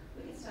lab,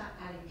 we can start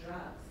adding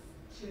drugs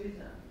to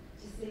them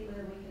to see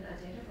whether we can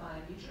identify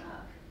a new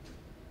drug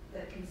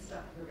that can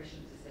stop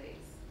progression of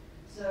disease.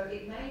 So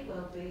it may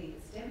well be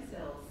that stem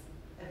cells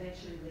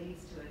eventually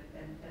leads to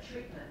a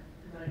treatment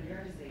for motor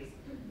neuron disease,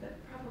 but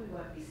probably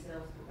won't be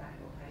cells put back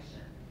in a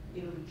patient.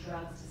 It will be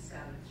drugs to